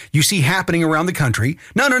issues that you see happening around the country.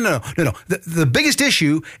 No. The biggest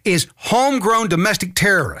issue is homegrown domestic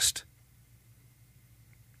terrorists.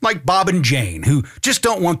 Like Bob and Jane, who just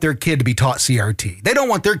don't want their kid to be taught CRT. They don't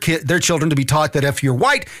want their children to be taught that if you're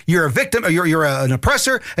white, you're a victim, or you're an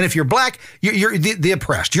oppressor, and if you're black, you're the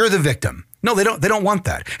oppressed. You're the victim. No, they don't want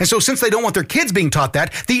that. And so since they don't want their kids being taught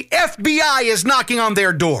that, the FBI is knocking on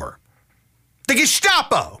their door. The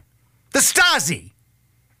Gestapo, the Stasi.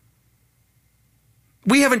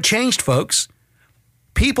 We haven't changed, folks.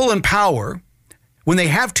 People in power, when they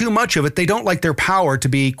have too much of it, they don't like their power to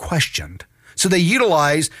be questioned. So they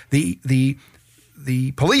utilize the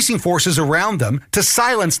policing forces around them to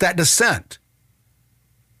silence that dissent.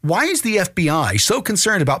 Why is the FBI so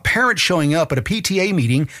concerned about parents showing up at a PTA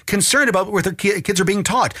meeting, concerned about what their kids are being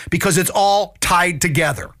taught? Because it's all tied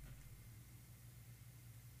together.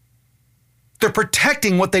 They're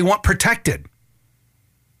protecting what they want protected.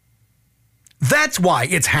 That's why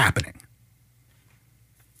it's happening.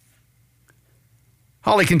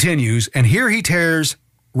 Hawley continues, and here he tears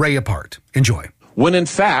Wray apart. Enjoy. When in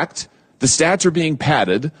fact, the stats are being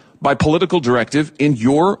padded by political directive in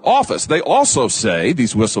your office. They also say,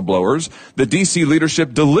 these whistleblowers, the D.C.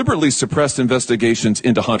 leadership deliberately suppressed investigations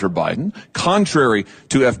into Hunter Biden, contrary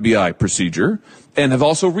to FBI procedure, and have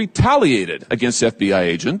also retaliated against FBI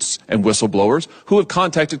agents and whistleblowers who have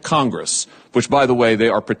contacted Congress, which, by the way, they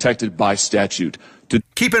are protected by statute.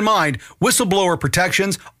 Keep in mind, whistleblower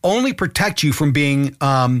protections only protect you from being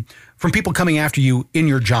from people coming after you in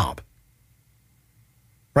your job.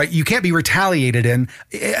 Right? You can't be retaliated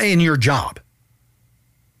in your job.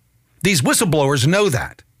 These whistleblowers know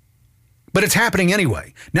that. But it's happening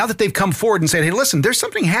anyway. Now that they've come forward and said, hey, listen, there's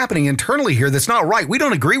something happening internally here that's not right. We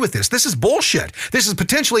don't agree with this. This is bullshit. This is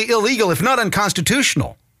potentially illegal, if not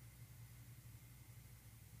unconstitutional.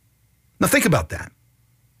 Now think about that.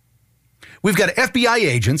 We've got FBI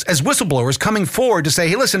agents as whistleblowers coming forward to say,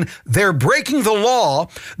 hey, listen, they're breaking the law.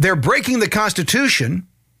 They're breaking the Constitution.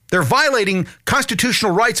 They're violating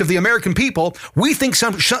constitutional rights of the American people. We think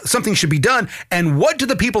something should be done. And what do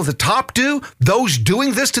the people at the top do? Those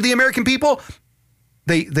doing this to the American people?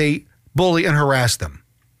 They bully and harass them.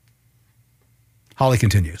 Hawley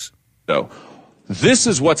continues. So this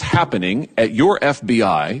is what's happening at your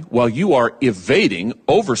FBI while you are evading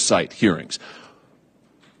oversight hearings.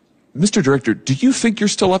 Mr. Director, do you think you're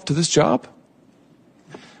still up to this job?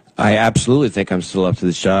 I absolutely think I'm still up to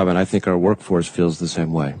this job, and I think our workforce feels the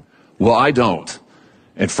same way. Well, I don't.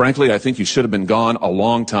 And frankly, I think you should have been gone a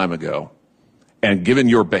long time ago. And given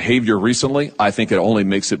your behavior recently, I think it only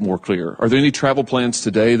makes it more clear. Are there any travel plans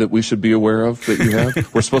today that we should be aware of that you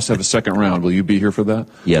have? We're supposed to have a second round. Will you be here for that?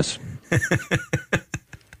 Yes.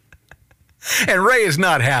 And Ray is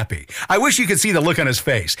not happy. I wish you could see the look on his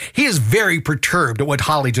face. He is very perturbed at what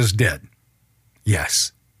Hawley just did.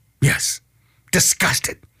 Yes.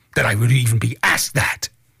 Disgusted that I would even be asked that.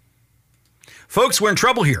 Folks, we're in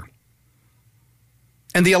trouble here.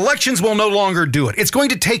 And the elections will no longer do it. It's going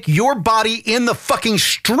to take your body in the fucking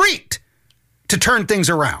street to turn things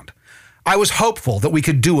around. I was hopeful that we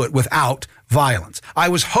could do it without violence. I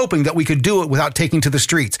was hoping that we could do it without taking to the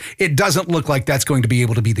streets. It doesn't look like that's going to be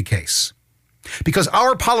able to be the case. Because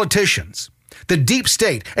our politicians, the deep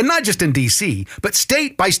state, and not just in D.C., but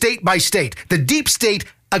state by state by state, the deep state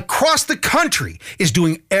across the country is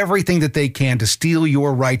doing everything that they can to steal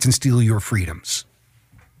your rights and steal your freedoms.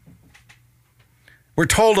 We're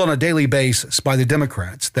told on a daily basis by the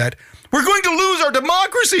Democrats that we're going to lose our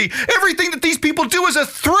democracy. Everything that these people do is a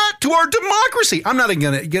threat to our democracy. I'm not even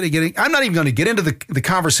going to get into the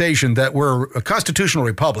conversation that we're a constitutional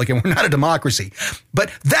republic and we're not a democracy.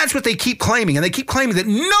 But that's what they keep claiming. And they keep claiming that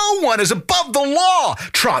no one is above the law.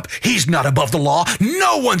 Trump, he's not above the law.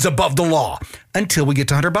 No one's above the law. Until we get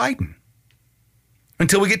to Hunter Biden.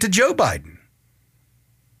 Until we get to Joe Biden.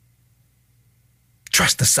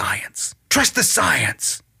 Trust the science. Trust the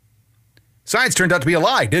science. Science turned out to be a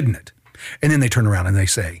lie, didn't it? And then they turn around and they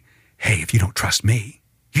say, hey, if you don't trust me,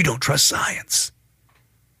 you don't trust science.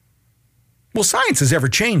 Well, science is ever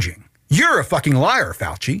changing. You're a fucking liar,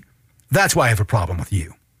 Fauci. That's why I have a problem with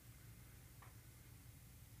you.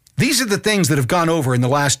 These are the things that have gone over in the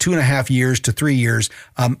last 2.5 years to 3 years.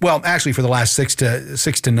 Actually, for the last 6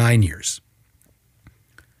 to 9 years.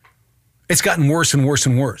 It's gotten worse and worse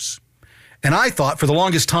and worse. And I thought for the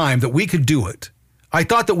longest time that we could do it. I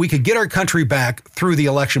thought that we could get our country back through the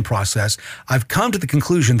election process. I've come to the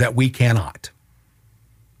conclusion that we cannot.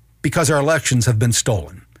 Because our elections have been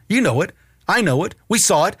stolen. You know it. I know it. We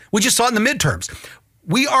saw it. We just saw it in the midterms.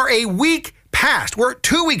 We are a week past. We're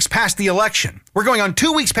 2 weeks past the election. We're going on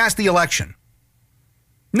 2 weeks past the election.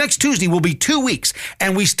 Next Tuesday will be 2 weeks,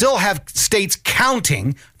 and we still have states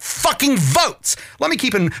counting fucking votes. Let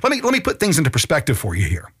me put things into perspective for you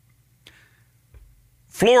here.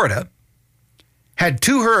 Florida had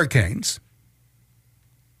 2 hurricanes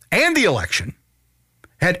and the election,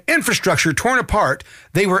 had infrastructure torn apart.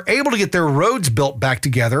 They were able to get their roads built back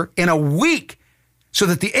together in a week so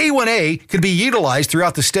that the A1A could be utilized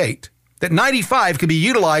throughout the state, that 95 could be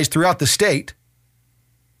utilized throughout the state.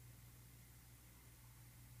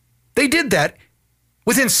 They did that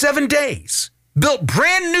within 7 days, built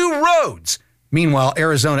brand new roads. Meanwhile,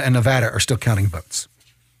 Arizona and Nevada are still counting votes.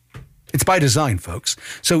 It's by design, folks.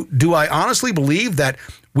 So do I honestly believe that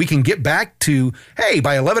we can get back to, hey,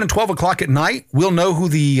 by 11 and 12 o'clock at night, we'll know who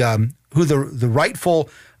the rightful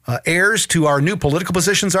heirs to our new political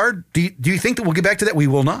positions are? Do you think that we'll get back to that? We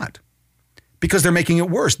will not. Because they're making it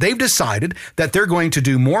worse. They've decided that they're going to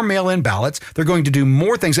do more mail-in ballots. They're going to do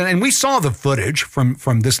more things. And we saw the footage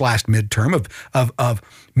from this last midterm of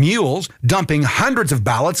mules dumping hundreds of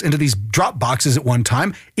ballots into these drop boxes at one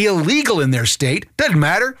time, illegal in their state. Doesn't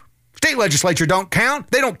matter. State legislature don't count.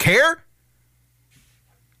 They don't care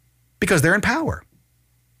because they're in power.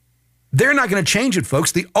 They're not going to change it,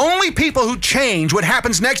 folks. The only people who change what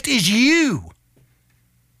happens next is you.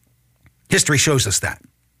 History shows us that.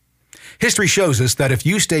 History shows us that if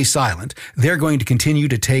you stay silent, they're going to continue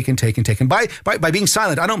to take and take and take. And by being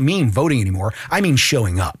silent, I don't mean voting anymore. I mean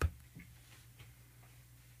showing up.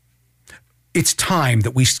 It's time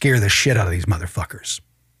that we scare the shit out of these motherfuckers.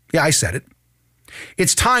 Yeah, I said it.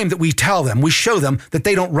 It's time that we tell them, we show them that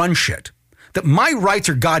they don't run shit, that my rights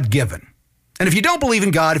are God-given. And if you don't believe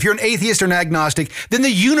in God, if you're an atheist or an agnostic, then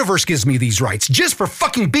the universe gives me these rights. Just for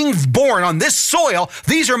fucking being born on this soil,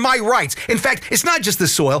 these are my rights. In fact, it's not just the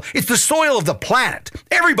soil, it's the soil of the planet.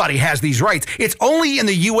 Everybody has these rights. It's only in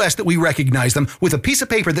the U.S. that we recognize them with a piece of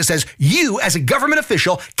paper that says, you as a government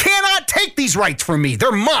official cannot take these rights from me.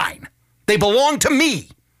 They're mine. They belong to me.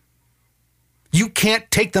 You can't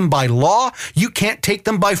take them by law. You can't take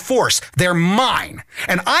them by force. They're mine.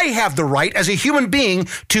 And I have the right as a human being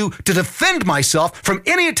to defend myself from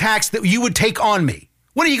any attacks that you would take on me.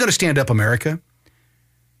 When are you going to stand up, America?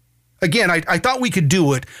 Again, I thought we could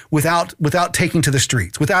do it without taking to the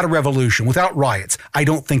streets, without a revolution, without riots. I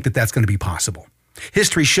don't think that that's going to be possible.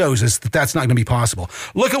 History shows us that that's not going to be possible.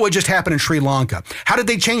 Look at what just happened in Sri Lanka. How did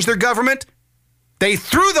they change their government? They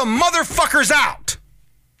threw the motherfuckers out.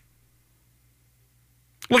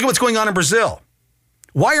 Look at what's going on in Brazil.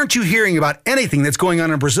 Why aren't you hearing about anything that's going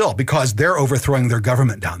on in Brazil? Because they're overthrowing their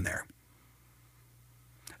government down there.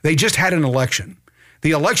 They just had an election.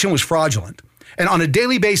 The election was fraudulent. And on a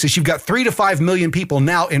daily basis, you've got 3 to 5 million people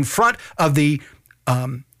now in front of the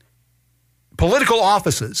political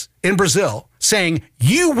offices in Brazil saying,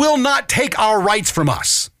 you will not take our rights from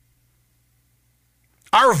us.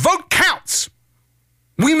 Our vote counts.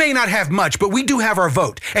 We may not have much, but we do have our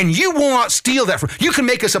vote. And you will not steal that from us. You can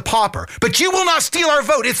make us a pauper, but you will not steal our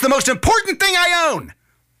vote. It's the most important thing I own.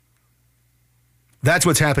 That's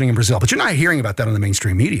what's happening in Brazil. But you're not hearing about that on the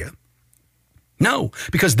mainstream media. No,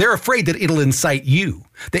 because they're afraid that it'll incite you,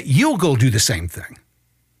 that you'll go do the same thing.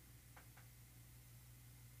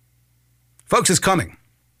 Folks, it's coming.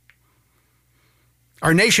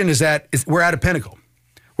 Our nation we're at a pinnacle.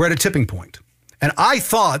 We're at a tipping point. And I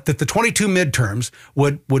thought that the 22 midterms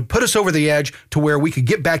would put us over the edge to where we could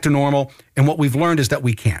get back to normal. And what we've learned is that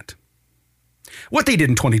we can't. What they did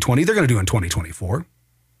in 2020, they're going to do in 2024.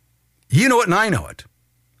 You know it and I know it.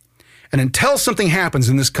 And until something happens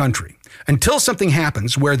in this country, until something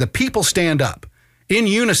happens where the people stand up in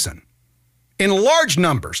unison, in large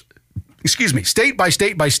numbers, state by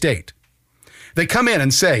state by state, they come in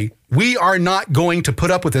and say, we are not going to put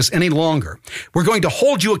up with this any longer. We're going to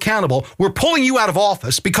hold you accountable. We're pulling you out of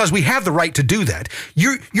office because we have the right to do that.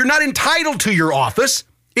 You're not entitled to your office.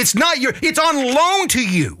 It's on loan to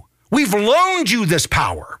you. We've loaned you this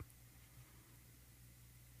power.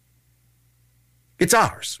 It's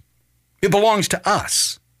ours. It belongs to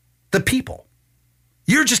us, the people.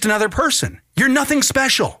 You're just another person. You're nothing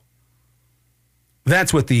special.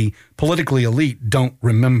 That's what the politically elite don't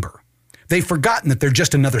remember. They've forgotten that they're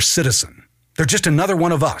just another citizen. They're just another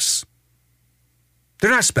one of us.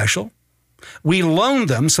 They're not special. We loaned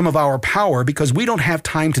them some of our power because we don't have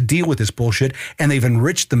time to deal with this bullshit, and they've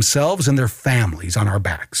enriched themselves and their families on our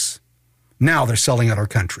backs. Now they're selling out our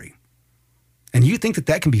country. And you think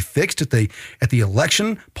that can be fixed at the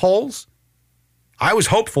election polls? I was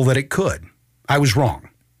hopeful that it could. I was wrong.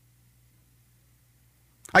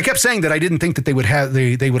 I kept saying that I didn't think that they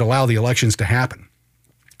would allow the elections to happen.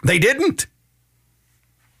 They didn't.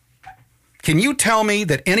 Can you tell me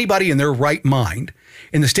that anybody in their right mind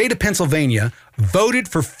in the state of Pennsylvania voted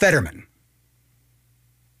for Fetterman?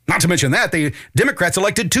 Not to mention that, the Democrats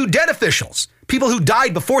elected 2 dead officials, people who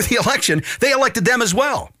died before the election. They elected them as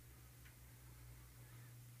well.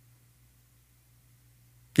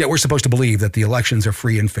 Yet we're supposed to believe that the elections are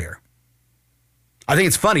free and fair. I think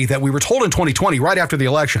it's funny that we were told in 2020, right after the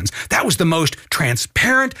elections, that was the most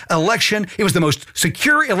transparent election. It was the most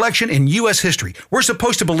secure election in U.S. history. We're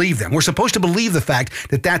supposed to believe them. We're supposed to believe the fact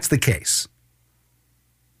that that's the case.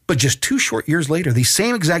 But just 2 short years later, these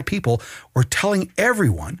same exact people were telling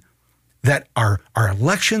everyone that our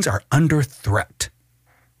elections are under threat.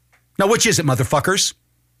 Now, which is it, motherfuckers?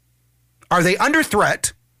 Are they under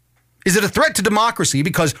threat? Is it a threat to democracy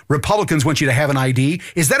because Republicans want you to have an ID?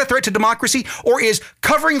 Is that a threat to democracy? Or is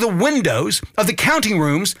covering the windows of the counting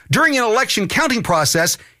rooms during an election counting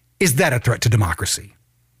process, is that a threat to democracy?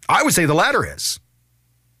 I would say the latter is.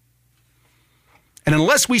 And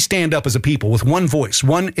unless we stand up as a people with one voice,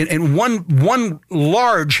 one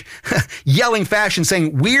large yelling fashion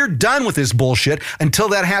saying, we're done with this bullshit, until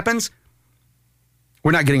that happens,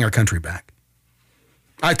 we're not getting our country back.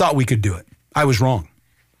 I thought we could do it. I was wrong.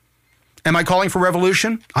 Am I calling for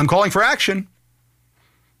revolution? I'm calling for action.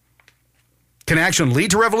 Can action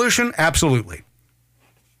lead to revolution? Absolutely.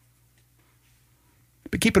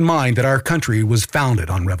 But keep in mind that our country was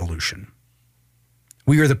founded on revolution.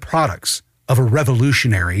 We are the products of a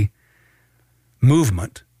revolutionary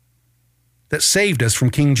movement that saved us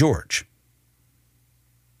from King George.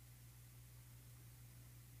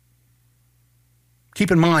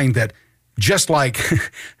 Keep in mind that just like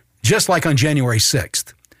on January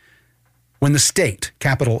 6th, when the state,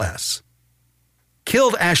 capital S,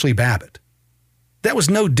 killed Ashley Babbitt, that was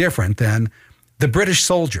no different than the British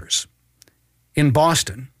soldiers in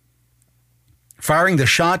Boston firing the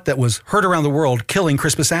shot that was heard around the world, killing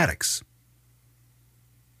Crispus Attucks.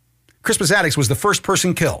 Crispus Attucks was the first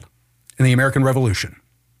person killed in the American Revolution.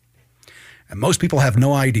 And most people have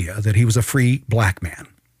no idea that he was a free black man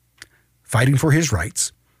fighting for his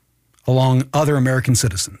rights along other American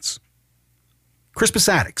citizens. Crispus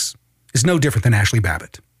Attucks is no different than Ashley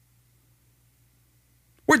Babbitt.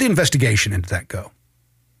 Where'd the investigation into that go?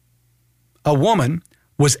 A woman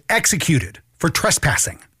was executed for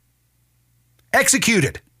trespassing.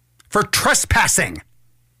 Executed for trespassing.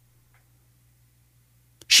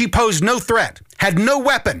 She posed no threat, had no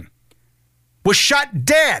weapon, was shot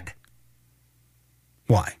dead.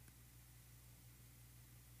 Why?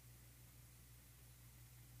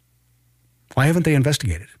 Why haven't they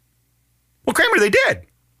investigated? Well, Kramer, they did.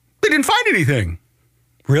 They didn't find anything.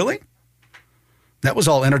 Really? That was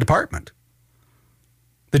all inner department.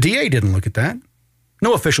 The DA didn't look at that.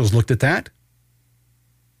 No officials looked at that.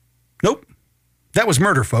 Nope. That was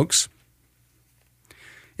murder, folks.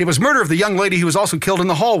 It was murder of the young lady who was also killed in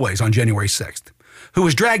the hallways on January 6th, who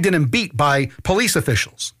was dragged in and beat by police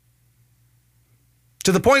officials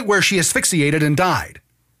to the point where she asphyxiated and died.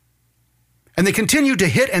 And they continued to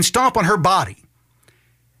hit and stomp on her body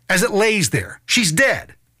as it lays there. She's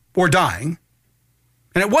dead or dying.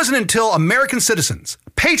 And it wasn't until American citizens,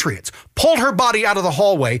 patriots, pulled her body out of the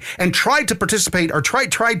hallway and tried to participate or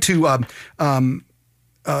tried to do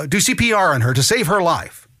CPR on her to save her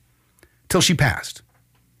life till she passed.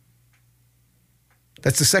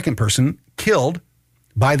 That's the second person killed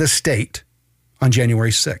by the state on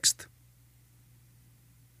January 6th.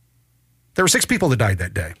 There were 6 people that died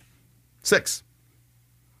that day. 6.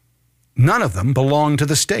 None of them belonged to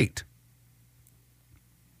the state.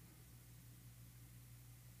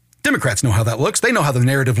 Democrats know how that looks. They know how the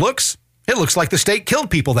narrative looks. It looks like the state killed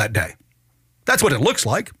people that day. That's what it looks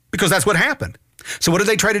like, because that's what happened. So what did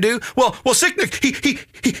they try to do? Well, Sicknick,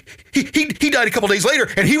 he died a couple days later,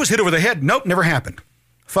 and he was hit over the head. Nope, never happened.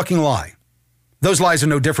 Fucking lie. Those lies are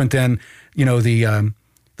no different than, the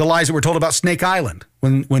lies that were told about Snake Island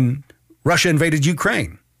when Russia invaded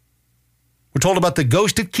Ukraine. We're told about the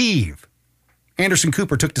ghost of Kyiv. Anderson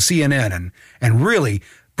Cooper took to CNN and really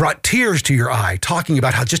brought tears to your eye talking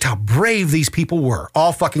about how brave these people were.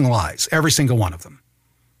 All fucking lies, every single one of them.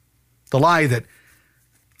 The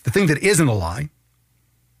thing that isn't a lie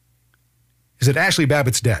is that Ashley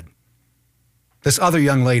Babbitt's dead. This other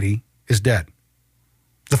young lady is dead.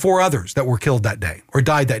 The 4 others that were killed that day or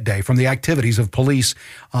died that day from the activities of police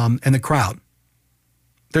and the crowd,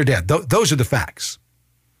 they're dead. Those are the facts.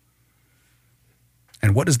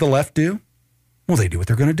 And what does the left do? Well, they do what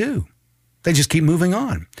they're going to do. They just keep moving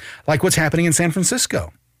on, like what's happening in San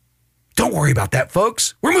Francisco. Don't worry about that,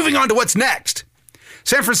 folks. We're moving on to what's next.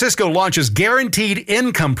 San Francisco launches guaranteed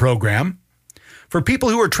income program for people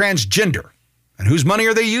who are transgender. And whose money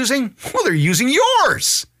are they using? Well, they're using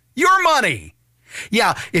yours. Your money.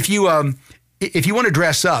 Yeah, if you want to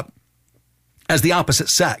dress up as the opposite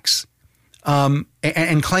sex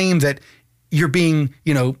and claim that you're being,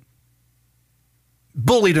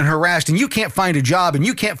 bullied and harassed and you can't find a job and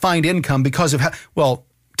you can't find income because of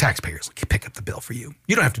taxpayers can pick up the bill for you.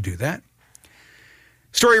 You don't have to do that.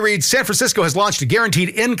 Story reads, San Francisco has launched a guaranteed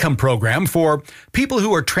income program for people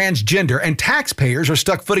who are transgender, and taxpayers are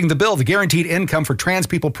stuck footing the bill. The Guaranteed Income for Trans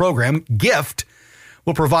People program, GIFT,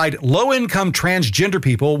 will provide low-income transgender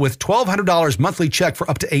people with $1,200 monthly check for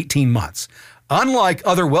up to 18 months. Unlike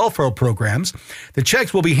other welfare programs, the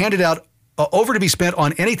checks will be handed out over to be spent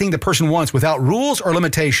on anything the person wants without rules or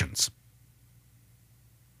limitations.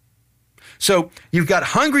 So you've got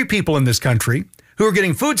hungry people in this country who are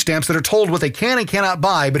getting food stamps that are told what they can and cannot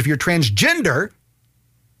buy, but if you're transgender,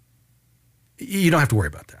 you don't have to worry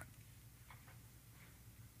about that.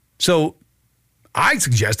 So I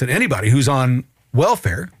suggest that anybody who's on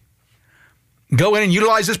welfare go in and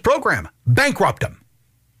utilize this program. Bankrupt them.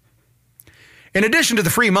 In addition to the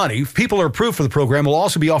free money, if people are approved for the program will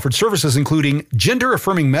also be offered services including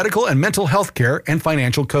gender-affirming medical and mental health care and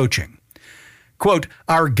financial coaching. Quote,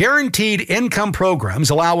 our guaranteed income programs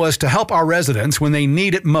allow us to help our residents when they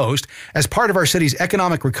need it most as part of our city's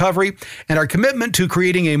economic recovery and our commitment to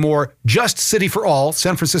creating a more just city for all,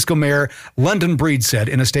 San Francisco Mayor London Breed said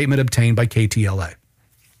in a statement obtained by KTLA.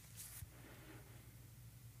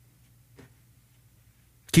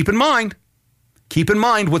 Keep in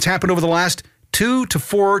mind what's happened over the last 2 to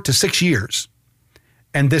 4 to 6 years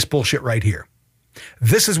and this bullshit right here.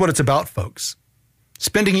 This is what it's about, folks.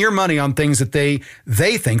 Spending your money on things that they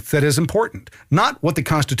think that is important. Not what the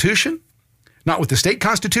Constitution, not what the state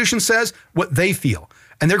Constitution says, what they feel.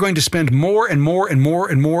 And they're going to spend more and more and more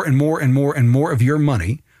and more and more and more and more of your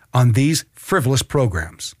money on these frivolous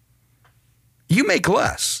programs. You make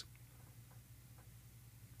less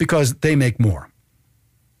because they make more.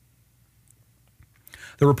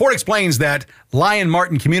 The report explains that Lyon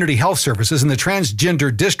Martin Community Health Services and the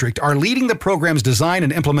Transgender District are leading the program's design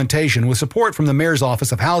and implementation with support from the Mayor's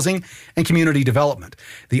Office of Housing and Community Development,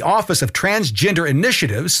 the Office of Transgender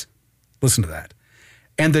Initiatives, listen to that,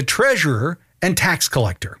 and the Treasurer and Tax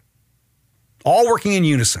Collector, all working in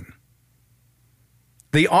unison.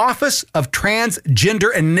 The Office of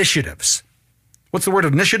Transgender Initiatives. What's the word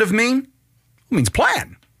initiative mean? It means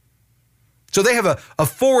plan. So they have a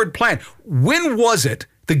forward plan. When was it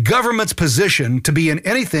the government's position to be in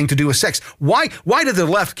anything to do with sex? Why did the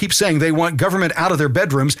left keep saying they want government out of their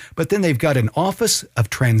bedrooms, but then they've got an Office of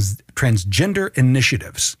Transgender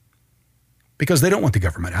Initiatives? Because they don't want the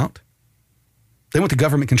government out. They want the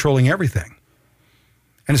government controlling everything.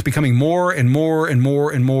 And it's becoming more and more and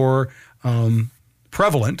more and more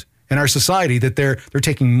prevalent in our society that they're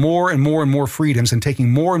taking more and more and more freedoms and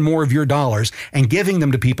taking more and more of your dollars and giving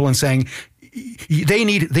them to people and saying they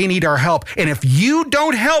need our help. And if you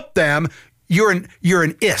don't help them, you're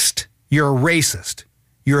an ist. You're a racist.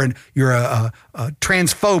 You're a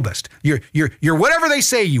transphobist. You're whatever they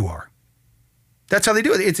say you are. That's how they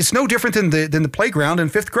do it. It's no different than the playground in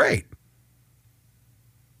 5th grade.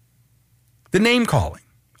 The name calling.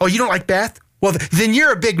 Oh, you don't like Beth? Well, then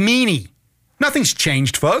you're a big meanie. Nothing's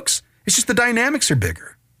changed, folks. It's just the dynamics are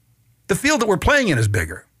bigger. The field that we're playing in is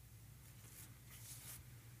bigger.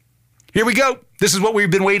 Here we go. This is what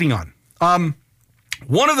we've been waiting on.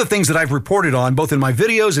 One of the things that I've reported on, both in my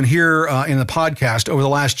videos and here in the podcast over the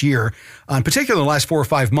last year, in particular the last 4 or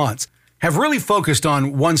 5 months, have really focused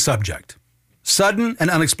on one subject: sudden and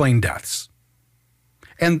unexplained deaths.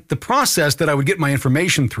 And the process that I would get my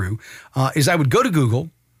information through is I would go to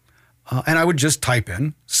Google and I would just type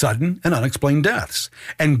in sudden and unexplained deaths.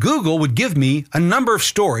 And Google would give me a number of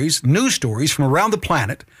stories, news stories from around the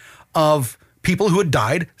planet of people who had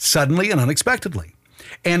died suddenly and unexpectedly.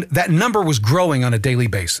 And that number was growing on a daily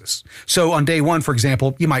basis. So on day 1, for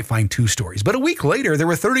example, you might find 2 stories. But a week later, there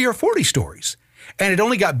were 30 or 40 stories. And it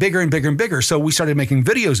only got bigger and bigger and bigger. So we started making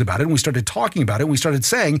videos about it, and we started talking about it, and we started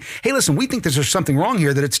saying, hey, listen, we think there's something wrong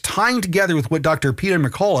here, that it's tying together with what Dr. Peter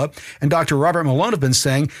McCullough and Dr. Robert Malone have been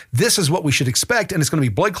saying. This is what we should expect, and it's going to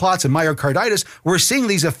be blood clots and myocarditis. We're seeing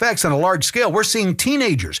these effects on a large scale. We're seeing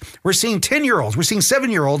teenagers. We're seeing 10-year-olds. We're seeing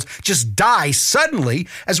 7-year-olds just die suddenly,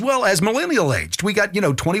 as well as millennial-aged. We got,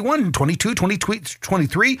 21, 22, 23,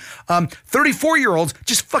 34-year-olds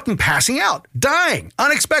just fucking passing out, dying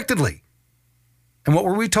unexpectedly. And what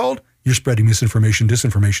were we told? You're spreading misinformation,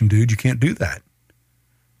 disinformation, dude. You can't do that.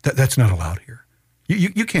 That's not allowed here.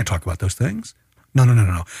 You can't talk about those things. No.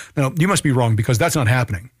 No, you must be wrong, because that's not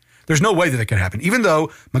happening. There's no way that can happen. Even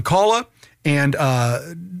though McCullough and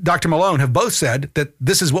Dr. Malone have both said that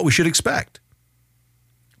this is what we should expect.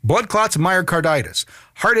 Blood clots and myocarditis,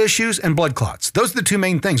 heart issues and blood clots. Those are the 2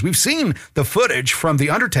 main things. We've seen the footage from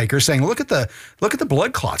The Undertaker saying, look at the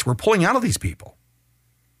blood clots we're pulling out of these people.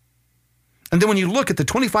 And then when you look at the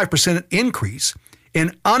 25% increase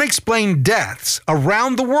in unexplained deaths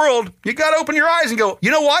around the world, you got to open your eyes and go,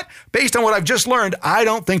 you know what? Based on what I've just learned, I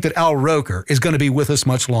don't think that Al Roker is going to be with us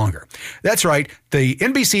much longer. That's right. The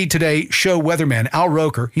NBC Today show weatherman, Al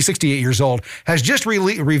Roker, he's 68 years old, has just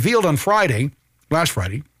revealed on last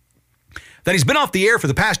Friday, that he's been off the air for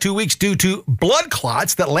the past 2 weeks due to blood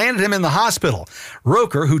clots that landed him in the hospital.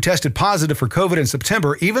 Roker, who tested positive for COVID in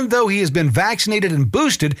September, even though he has been vaccinated and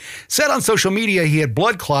boosted, said on social media he had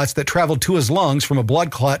blood clots that traveled to his lungs from a blood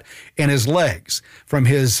clot in his legs. From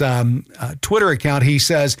his Twitter account, he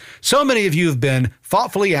says, so many of you have been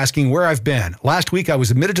thoughtfully asking where I've been. Last week, I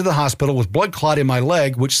was admitted to the hospital with blood clot in my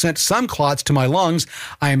leg, which sent some clots to my lungs.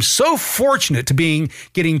 I am so fortunate to be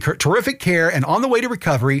getting terrific care and on the way to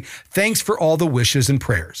recovery. Thanks for all the wishes and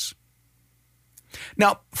prayers.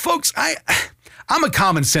 Now, folks, I'm a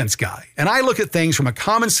common sense guy, and I look at things from a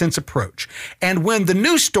common sense approach. And when the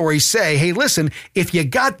news stories say, hey, listen, if you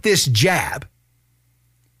got this jab,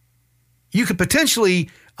 you could potentially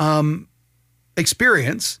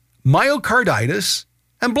experience myocarditis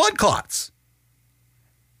and blood clots.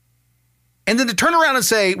 And then to turn around and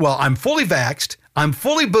say, well, I'm fully vaxxed, I'm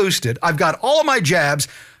fully boosted, I've got all of my jabs,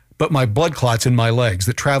 but my blood clots in my legs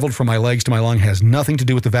that traveled from my legs to my lung has nothing to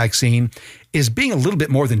do with the vaccine, is being a little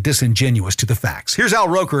bit more than disingenuous to the facts. Here's Al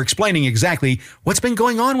Roker explaining exactly what's been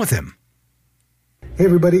going on with him. Hey,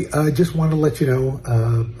 everybody. Just wanted to let you know,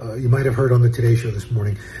 you might have heard on the Today Show this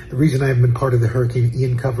morning, the reason I haven't been part of the Hurricane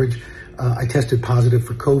Ian coverage, I tested positive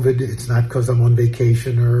for COVID. It's not because I'm on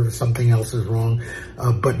vacation or something else is wrong,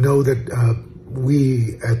 but know that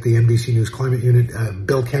we at the NBC News Climate Unit,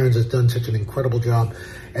 Bill Cairns has done such an incredible job,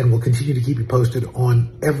 and we'll continue to keep you posted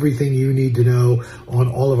on everything you need to know on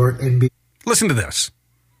all of our NBC. Listen to this.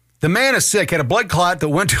 The man is sick, had a blood clot that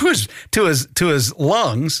went to his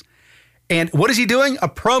lungs. And what is he doing? A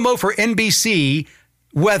promo for NBC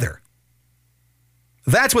weather.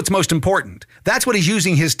 That's what's most important. That's what he's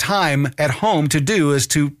using his time at home to do, is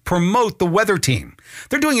to promote the weather team.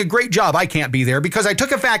 They're doing a great job. I can't be there because I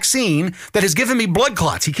took a vaccine that has given me blood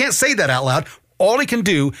clots. He can't say that out loud. All he can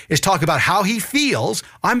do is talk about how he feels.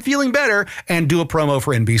 I'm feeling better, and do a promo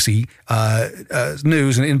for NBC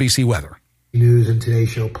News and NBC Weather. News and Today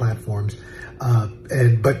Show platforms.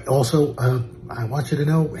 But also, I want you to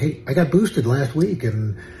know, hey, I got boosted last week,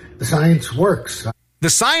 and the science works. The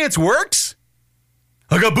science works?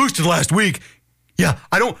 I got boosted last week. Yeah,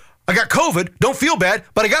 I got COVID, don't feel bad,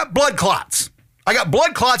 but I got blood clots. I got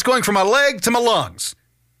blood clots going from my leg to my lungs.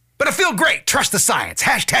 But I feel great. Trust the science.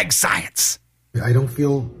 Hashtag science. I don't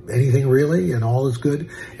feel anything really, and all is good.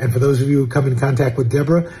 And for those of you who come in contact with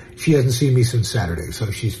Deborah, she hasn't seen me since Saturday,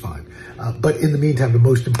 so she's fine. But in the meantime, the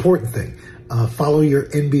most important thing, follow your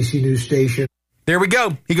NBC News station. There we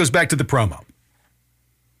go. He goes back to the promo.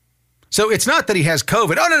 So it's not that he has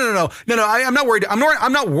COVID. Oh, no. I'm not worried. I'm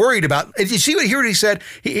not worried about. You see what he said?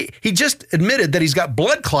 He just admitted that he's got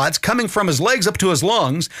blood clots coming from his legs up to his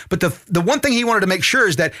lungs. But the one thing he wanted to make sure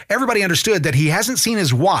is that everybody understood that he hasn't seen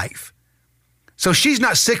his wife. So she's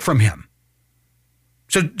not sick from him.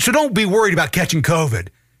 So don't be worried about catching COVID.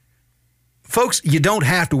 Folks, you don't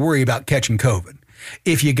have to worry about catching COVID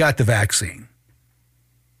if you got the vaccine.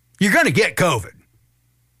 You're going to get COVID,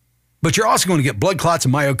 but you're also going to get blood clots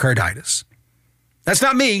and myocarditis. That's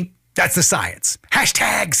not me. That's the science.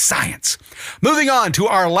 Hashtag science. Moving on to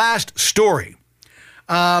our last story.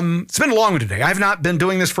 It's been a long one today. I have not been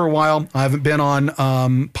doing this for a while. I haven't been on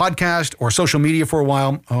podcast or social media for a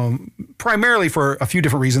while, primarily for a few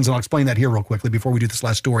different reasons, and I'll explain that here real quickly before we do this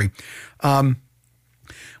last story.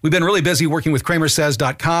 We've been really busy working with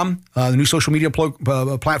CramerSez.com, the new social media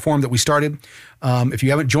platform that we started. If you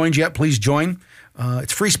haven't joined yet, please join.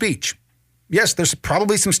 It's free speech. Yes, there's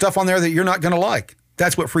probably some stuff on there that you're not going to like.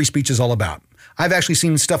 That's what free speech is all about. I've actually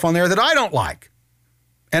seen stuff on there that I don't like.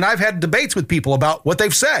 And I've had debates with people about what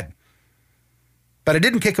they've said. But I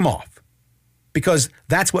didn't kick them off because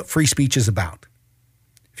that's what free speech is about.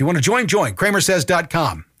 If you want to join,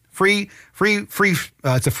 CramerSez.com. Free.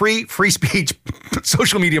 It's a free speech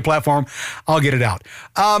social media platform. I'll get it out.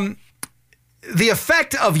 The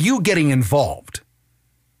effect of you getting involved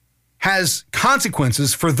has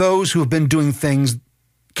consequences for those who have been doing things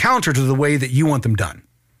counter to the way that you want them done.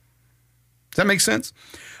 Does that make sense?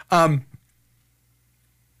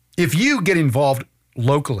 If you get involved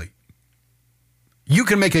locally, you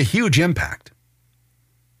can make a huge impact.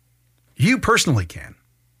 You personally can.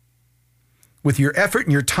 With your effort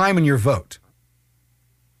and your time and your vote.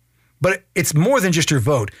 But it's more than just your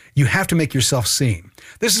vote. You have to make yourself seen.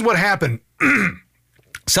 This is what happened.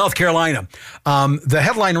 South Carolina. The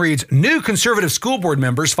headline reads, new conservative school board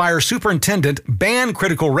members fire superintendent, ban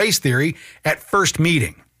critical race theory at first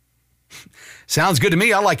meeting. Sounds good to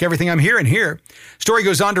me. I like everything I'm hearing here. Story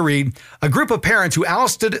goes on to read, a group of parents who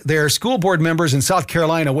ousted their school board members in South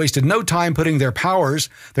Carolina wasted no time putting their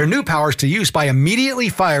new powers to use by immediately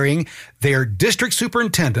firing their district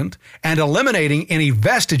superintendent and eliminating any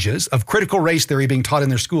vestiges of critical race theory being taught in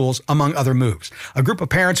their schools, among other moves. A group of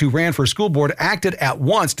parents who ran for school board acted at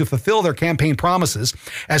once to fulfill their campaign promises.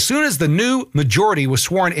 As soon as the new majority was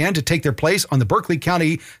sworn in to take their place on the Berkeley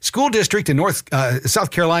County School District in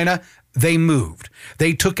South Carolina, they moved.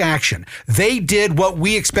 They took action. They did what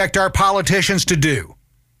we expect our politicians to do.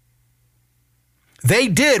 They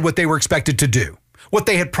did what they were expected to do, what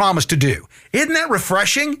they had promised to do. Isn't that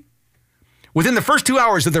refreshing? Within the first 2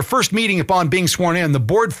 hours of their first meeting upon being sworn in, the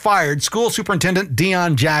board fired School Superintendent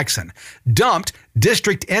Deion Jackson, dumped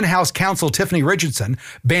District in-house counsel Tiffany Richardson,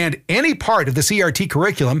 banned any part of the CRT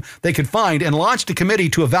curriculum they could find, and launched a committee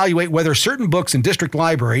to evaluate whether certain books in district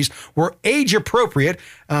libraries were age appropriate.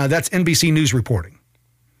 That's NBC News reporting.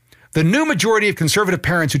 The new majority of conservative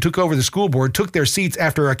parents who took over the school board took their seats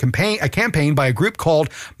after a campaign by a group called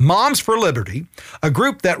Moms for Liberty, a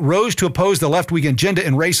group that rose to oppose the left-wing agenda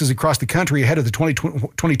in races across the country ahead of the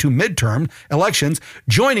 2022 midterm elections,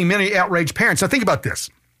 joining many outraged parents. Now think about this.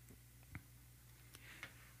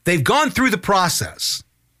 They've gone through the process,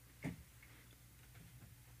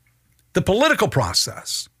 the political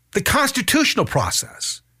process, the constitutional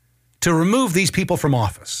process to remove these people from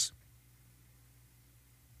office.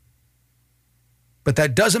 But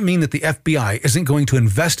that doesn't mean that the FBI isn't going to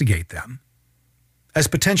investigate them as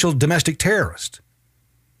potential domestic terrorists.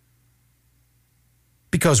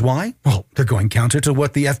 Because why? Well, they're going counter to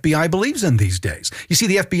what the FBI believes in these days. You see,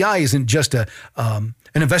 the FBI isn't just an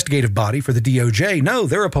investigative body for the DOJ. No,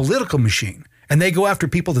 they're a political machine, and they go after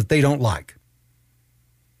people that they don't like.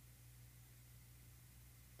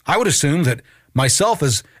 I would assume that myself,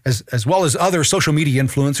 as well as other social media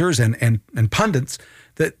influencers and pundits,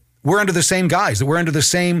 that we're under the same guise, that we're under the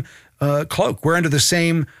same cloak. We're under the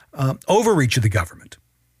same overreach of the government.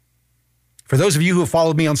 For those of you who have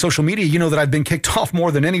followed me on social media, you know that I've been kicked off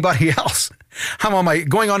more than anybody else. I'm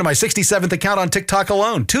going on to my 67th account on TikTok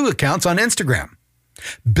alone, 2 accounts on Instagram,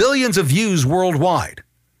 billions of views worldwide.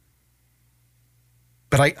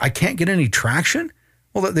 But I can't get any traction?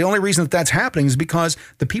 Well, the only reason that that's happening is because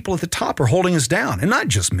the people at the top are holding us down. And not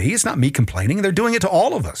just me. It's not me complaining. They're doing it to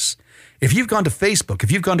all of us. If you've gone to Facebook,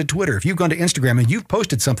 if you've gone to Twitter, if you've gone to Instagram and you've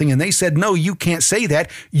posted something and they said, no, you can't say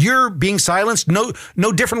that, you're being silenced no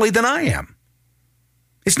differently than I am.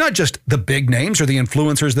 It's not just the big names or the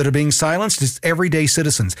influencers that are being silenced. It's everyday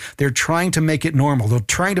citizens. They're trying to make it normal. They're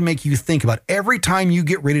trying to make you think about every time you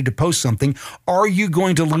get ready to post something, are you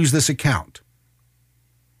going to lose this account?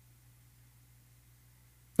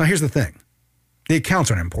 Now, here's the thing. The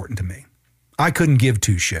accounts aren't important to me. I couldn't give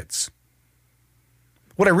two shits.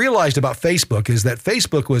 What I realized about Facebook is that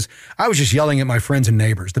I was just yelling at my friends and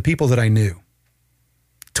neighbors, the people that I knew.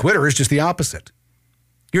 Twitter is just the opposite.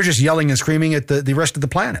 You're just yelling and screaming at the rest of the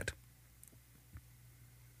planet.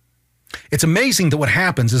 It's amazing that what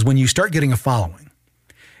happens is when you start getting a following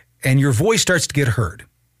and your voice starts to get heard,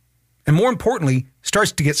 and more importantly,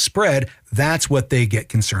 starts to get spread, that's what they get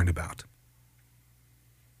concerned about.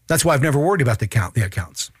 That's why I've never worried about the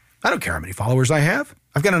accounts. I don't care how many followers I have.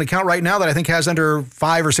 I've got an account right now that I think has under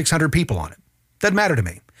 500 or 600 people on it. Doesn't matter to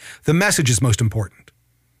me. The message is most important.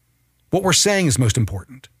 What we're saying is most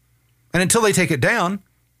important. And until they take it down,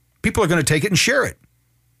 people are going to take it and share it.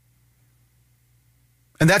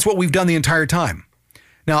 And that's what we've done the entire time.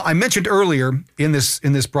 Now, I mentioned earlier in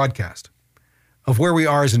this broadcast of where we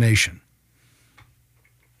are as a nation.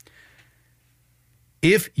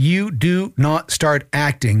 If you do not start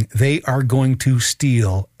acting, they are going to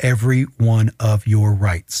steal every one of your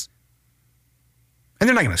rights. And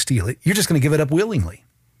they're not going to steal it. You're just going to give it up willingly.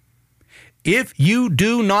 If you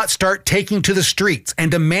do not start taking to the streets and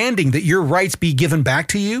demanding that your rights be given back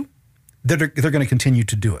to you, they're going to continue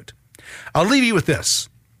to do it. I'll leave you with this.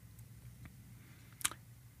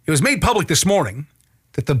 It was made public this morning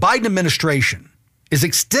that the Biden administration is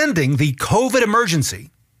extending the COVID emergency.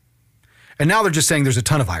 And now they're just saying there's a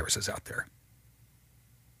ton of viruses out there.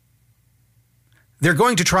 They're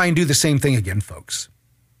going to try and do the same thing again, folks.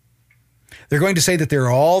 They're going to say that there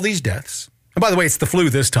are all these deaths. And by the way, it's the flu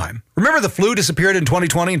this time. Remember the flu disappeared in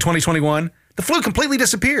 2020 and 2021? The flu completely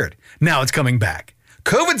disappeared. Now it's coming back.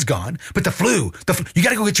 COVID's gone, but the flu, you got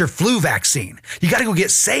to go get your flu vaccine. You got to go get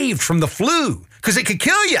saved from the flu because it could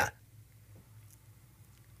kill you.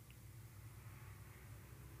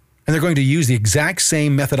 And they're going to use the exact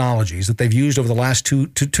same methodologies that they've used over the last two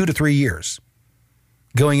to 3 years,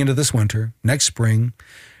 going into this winter, next spring,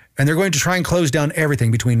 and they're going to try and close down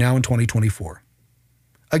everything between now and 2024.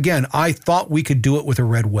 Again, I thought we could do it with a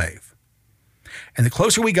red wave. And the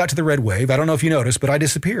closer we got to the red wave, I don't know if you noticed, but I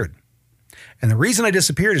disappeared. And the reason I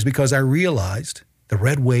disappeared is because I realized the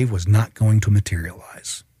red wave was not going to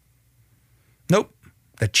materialize. Nope,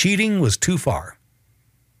 the cheating was too far.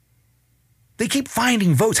 They keep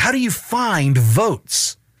finding votes. How do you find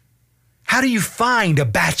votes? How do you find a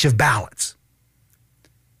batch of ballots?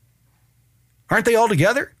 Aren't they all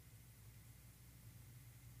together?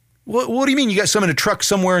 What do you mean you got some in a truck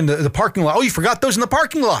somewhere in the parking lot? Oh, you forgot those in the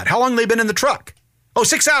parking lot. How long have they been in the truck? Oh,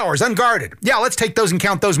 6 hours, unguarded. Yeah, let's take those and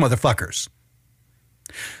count those motherfuckers.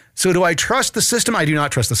 So do I trust the system? I do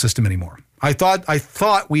not trust the system anymore. I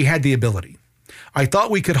thought we had the ability. I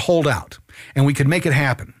thought we could hold out and we could make it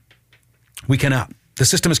happen. We cannot. The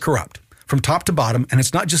system is corrupt from top to bottom, and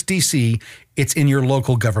it's not just D.C., it's in your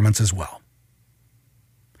local governments as well.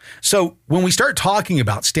 So when we start talking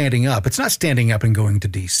about standing up, it's not standing up and going to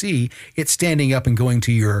D.C., it's standing up and going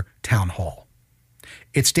to your town hall.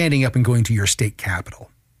 It's standing up and going to your state capitol.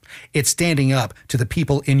 It's standing up to the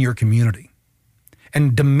people in your community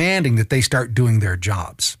and demanding that they start doing their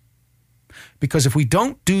jobs. Because if we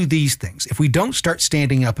don't do these things, if we don't start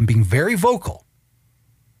standing up and being very vocal,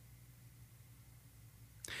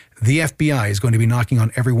 the FBI is going to be knocking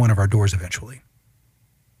on every one of our doors eventually.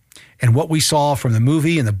 And what we saw from the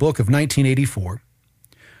movie and the book of 1984,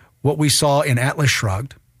 what we saw in Atlas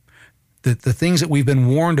Shrugged, the things that we've been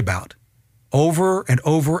warned about over and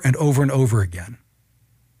over and over and over again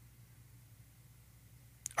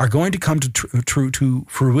are going to come to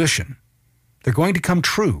fruition. They're going to come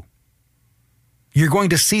true. You're going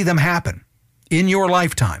to see them happen in your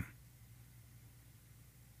lifetime.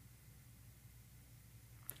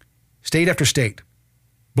 State after state,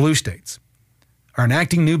 blue states, are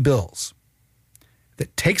enacting new bills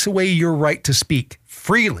that takes away your right to speak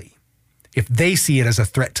freely if they see it as a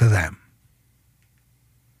threat to them.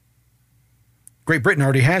 Great Britain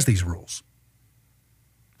already has these rules.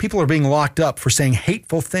 People are being locked up for saying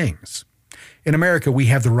hateful things. In America, we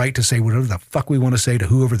have the right to say whatever the fuck we want to say to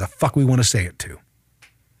whoever the fuck we want to say it to.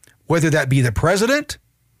 Whether that be the president,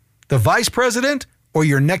 the vice president, or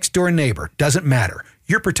your next door neighbor, doesn't matter.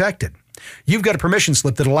 You're protected. You've got a permission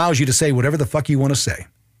slip that allows you to say whatever the fuck you want to say.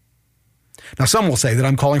 Now, some will say that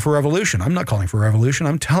I'm calling for revolution. I'm not calling for revolution.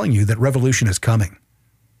 I'm telling you that revolution is coming.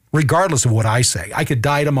 Regardless of what I say, I could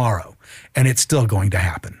die tomorrow, and it's still going to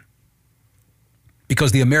happen.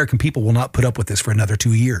 Because the American people will not put up with this for another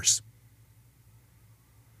 2 years.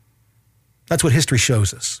 That's what history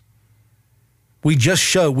shows us. We just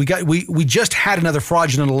had another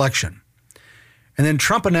fraudulent election. And then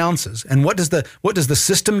Trump announces, and what does the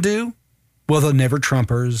system do? Well, the never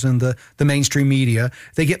Trumpers and the mainstream media,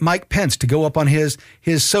 they get Mike Pence to go up on his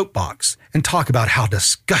soapbox and talk about how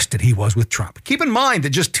disgusted he was with Trump. Keep in mind that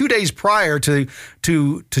just 2 days prior to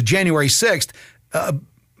January 6th,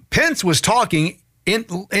 Pence was talking in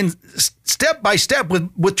step by step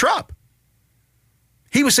with Trump.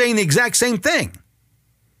 He was saying the exact same thing.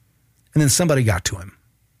 And then somebody got to him.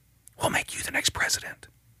 We'll make you the next president.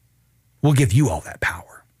 We'll give you all that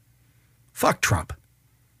power. Fuck Trump.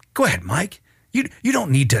 Go ahead, Mike. You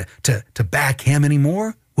don't need to back him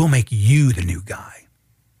anymore. We'll make you the new guy.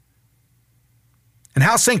 And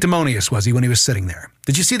how sanctimonious was he when he was sitting there?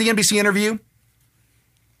 Did you see the NBC interview?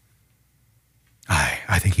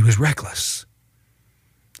 I think he was reckless.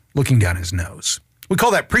 Looking down his nose. We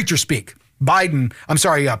call that preacher speak.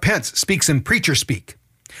 Pence speaks in preacher speak.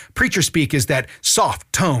 Preacher speak is that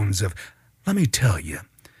soft tones of, let me tell you,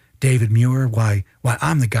 David Muir, why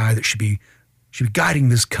I'm the guy that should be guiding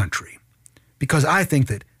this country. Because I think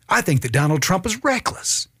that Donald Trump is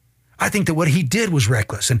reckless. I think that what he did was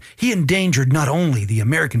reckless, and he endangered not only the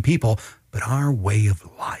American people, but our way of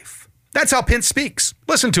life. That's how Pence speaks.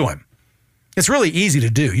 Listen to him. It's really easy to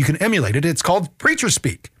do. You can emulate it. It's called preacher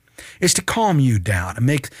speak. It's to calm you down and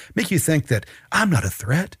make you think that I'm not a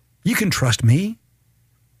threat. You can trust me.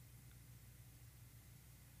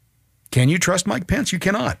 Can you trust Mike Pence? You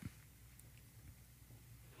cannot.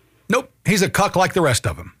 Nope, he's a cuck like the rest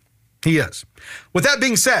of them. He is. With that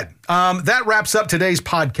being said, that wraps up today's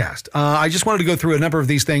podcast. I just wanted to go through a number of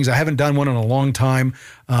these things. I haven't done one in a long time.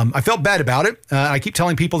 I felt bad about it. I keep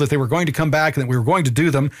telling people that they were going to come back and that we were going to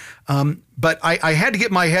do them. But I had to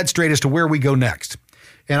get my head straight as to where we go next.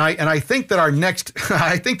 And I think that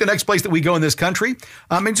the next place that we go in this country,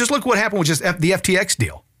 and just look what happened with just the FTX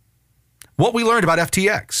deal. What we learned about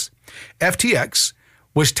FTX. FTX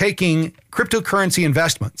was taking cryptocurrency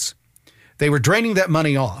investments. They were draining that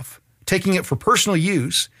money off, taking it for personal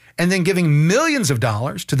use, and then giving millions of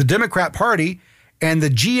dollars to the Democrat Party and the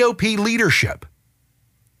GOP leadership.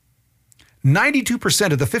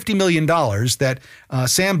 92% of the $50 million that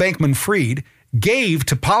Sam Bankman-Fried gave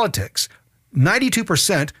to politics,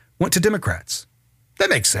 92% went to Democrats. That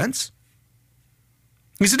makes sense.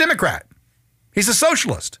 He's a Democrat. He's a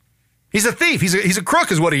socialist. He's a thief. He's a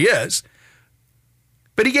crook is what he is.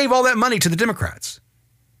 But he gave all that money to the Democrats.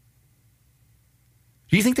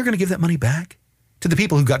 Do you think they're going to give that money back to the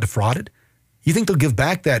people who got defrauded? You think they'll give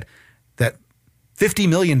back that $50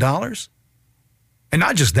 million? And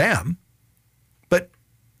not just them, but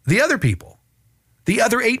the other people, the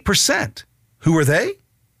other 8%. Who are they?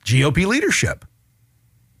 GOP leadership.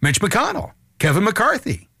 Mitch McConnell, Kevin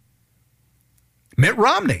McCarthy, Mitt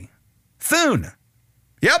Romney, Thune.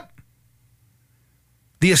 Yep.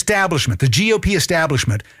 The establishment, the GOP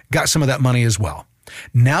establishment, got some of that money as well.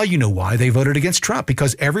 Now you know why they voted against Trump,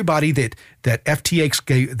 because everybody that FTX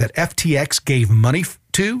gave money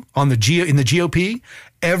to in the GOP,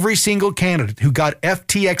 every single candidate who got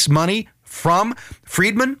FTX money from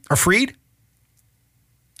Fried,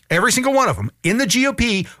 every single one of them in the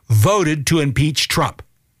GOP voted to impeach Trump.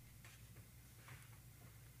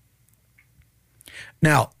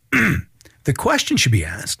 Now, the question should be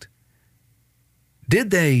asked,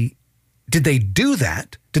 did they do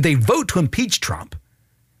that? Did they vote to impeach Trump,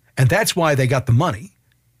 and that's why they got the money?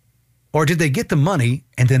 Or did they get the money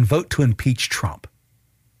and then vote to impeach Trump?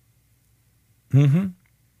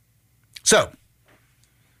 So,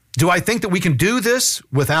 do I think that we can do this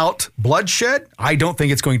without bloodshed? I don't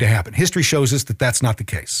think it's going to happen. History shows us that that's not the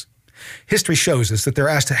case. History shows us that there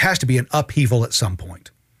has to be an upheaval at some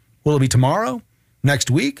point. Will it be tomorrow? Next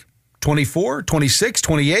week? 24? 26?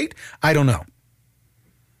 28? I don't know.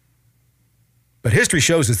 But history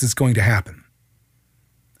shows us it's going to happen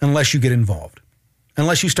unless you get involved,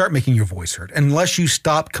 unless you start making your voice heard, unless you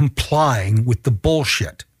stop complying with the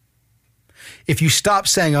bullshit. If you stop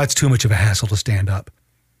saying, oh, it's too much of a hassle to stand up.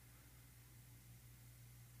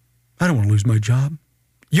 I don't want to lose my job.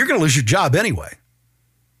 You're going to lose your job anyway.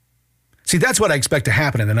 See, that's what I expect to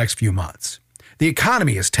happen in the next few months. The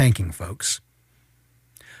economy is tanking, folks.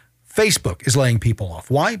 Facebook is laying people off.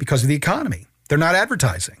 Why? Because of the economy. They're not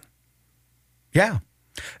advertising. Yeah.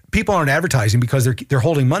 People aren't advertising because they're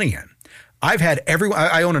holding money in.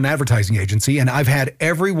 I own an advertising agency, and I've had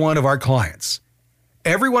every one of our clients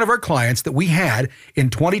that we had in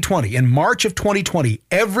 2020, in March of 2020,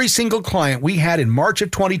 every single client we had in March of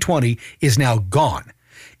 2020 is now gone,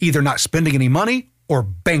 either not spending any money or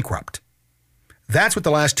bankrupt. That's what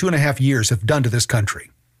the last 2.5 years have done to this country.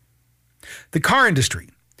 The car industry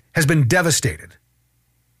has been devastated.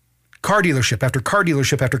 Car dealership after car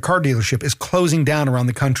dealership after car dealership is closing down around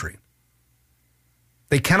the country.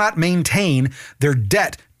 They cannot maintain their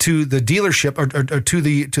debt to the dealership or to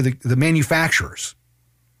the manufacturers.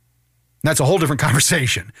 That's a whole different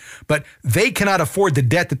conversation. But they cannot afford the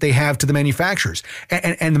debt that they have to the manufacturers.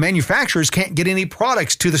 And the manufacturers can't get any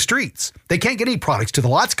products to the streets. They can't get any products to the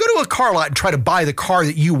lots. Go to a car lot and try to buy the car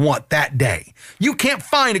that you want that day. You can't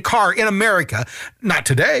find a car in America, not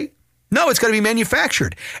today. No, it's got to be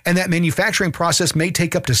manufactured. And that manufacturing process may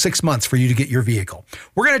take up to 6 months for you to get your vehicle.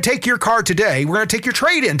 We're going to take your car today. We're going to take your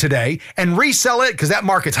trade-in today and resell it because that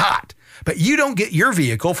market's hot. But you don't get your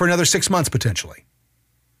vehicle for another 6 months potentially.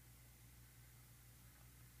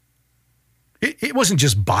 It wasn't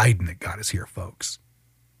just Biden that got us here, folks.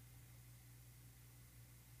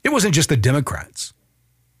 It wasn't just the Democrats.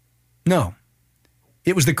 No,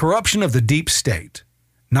 it was the corruption of the deep state,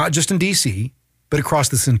 not just in D.C., but across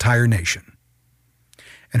this entire nation.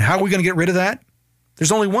 And how are we going to get rid of that?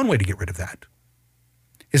 There's only one way to get rid of that,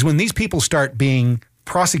 is when these people start being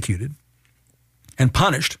prosecuted and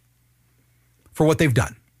punished for what they've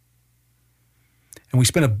done. And we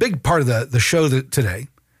spent a big part of the show today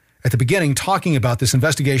at the beginning talking about this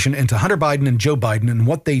investigation into Hunter Biden and Joe Biden and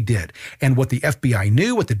what they did and what the FBI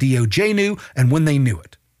knew, what the DOJ knew, and when they knew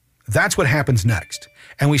it. That's what happens next.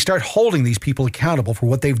 And we start holding these people accountable for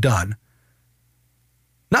what they've done,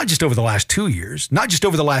 not just over the last 2 years, not just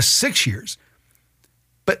over the last 6 years,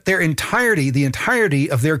 but the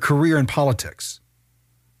entirety of their career in politics.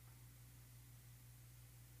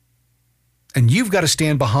 And you've got to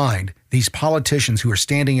stand behind these politicians who are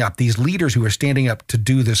standing up, these leaders who are standing up to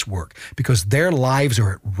do this work, because their lives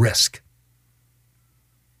are at risk.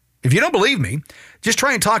 If you don't believe me, just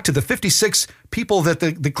try and talk to the 56 people that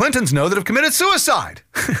the Clintons know that have committed suicide.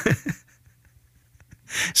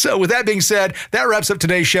 So with that being said, that wraps up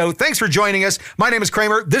today's show. Thanks for joining us. My name is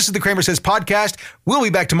Kramer. This is the CramerSez podcast. We'll be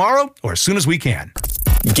back tomorrow or as soon as we can.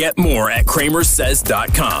 Get more at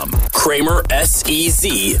CramerSez.com.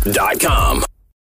 CramerSez.com.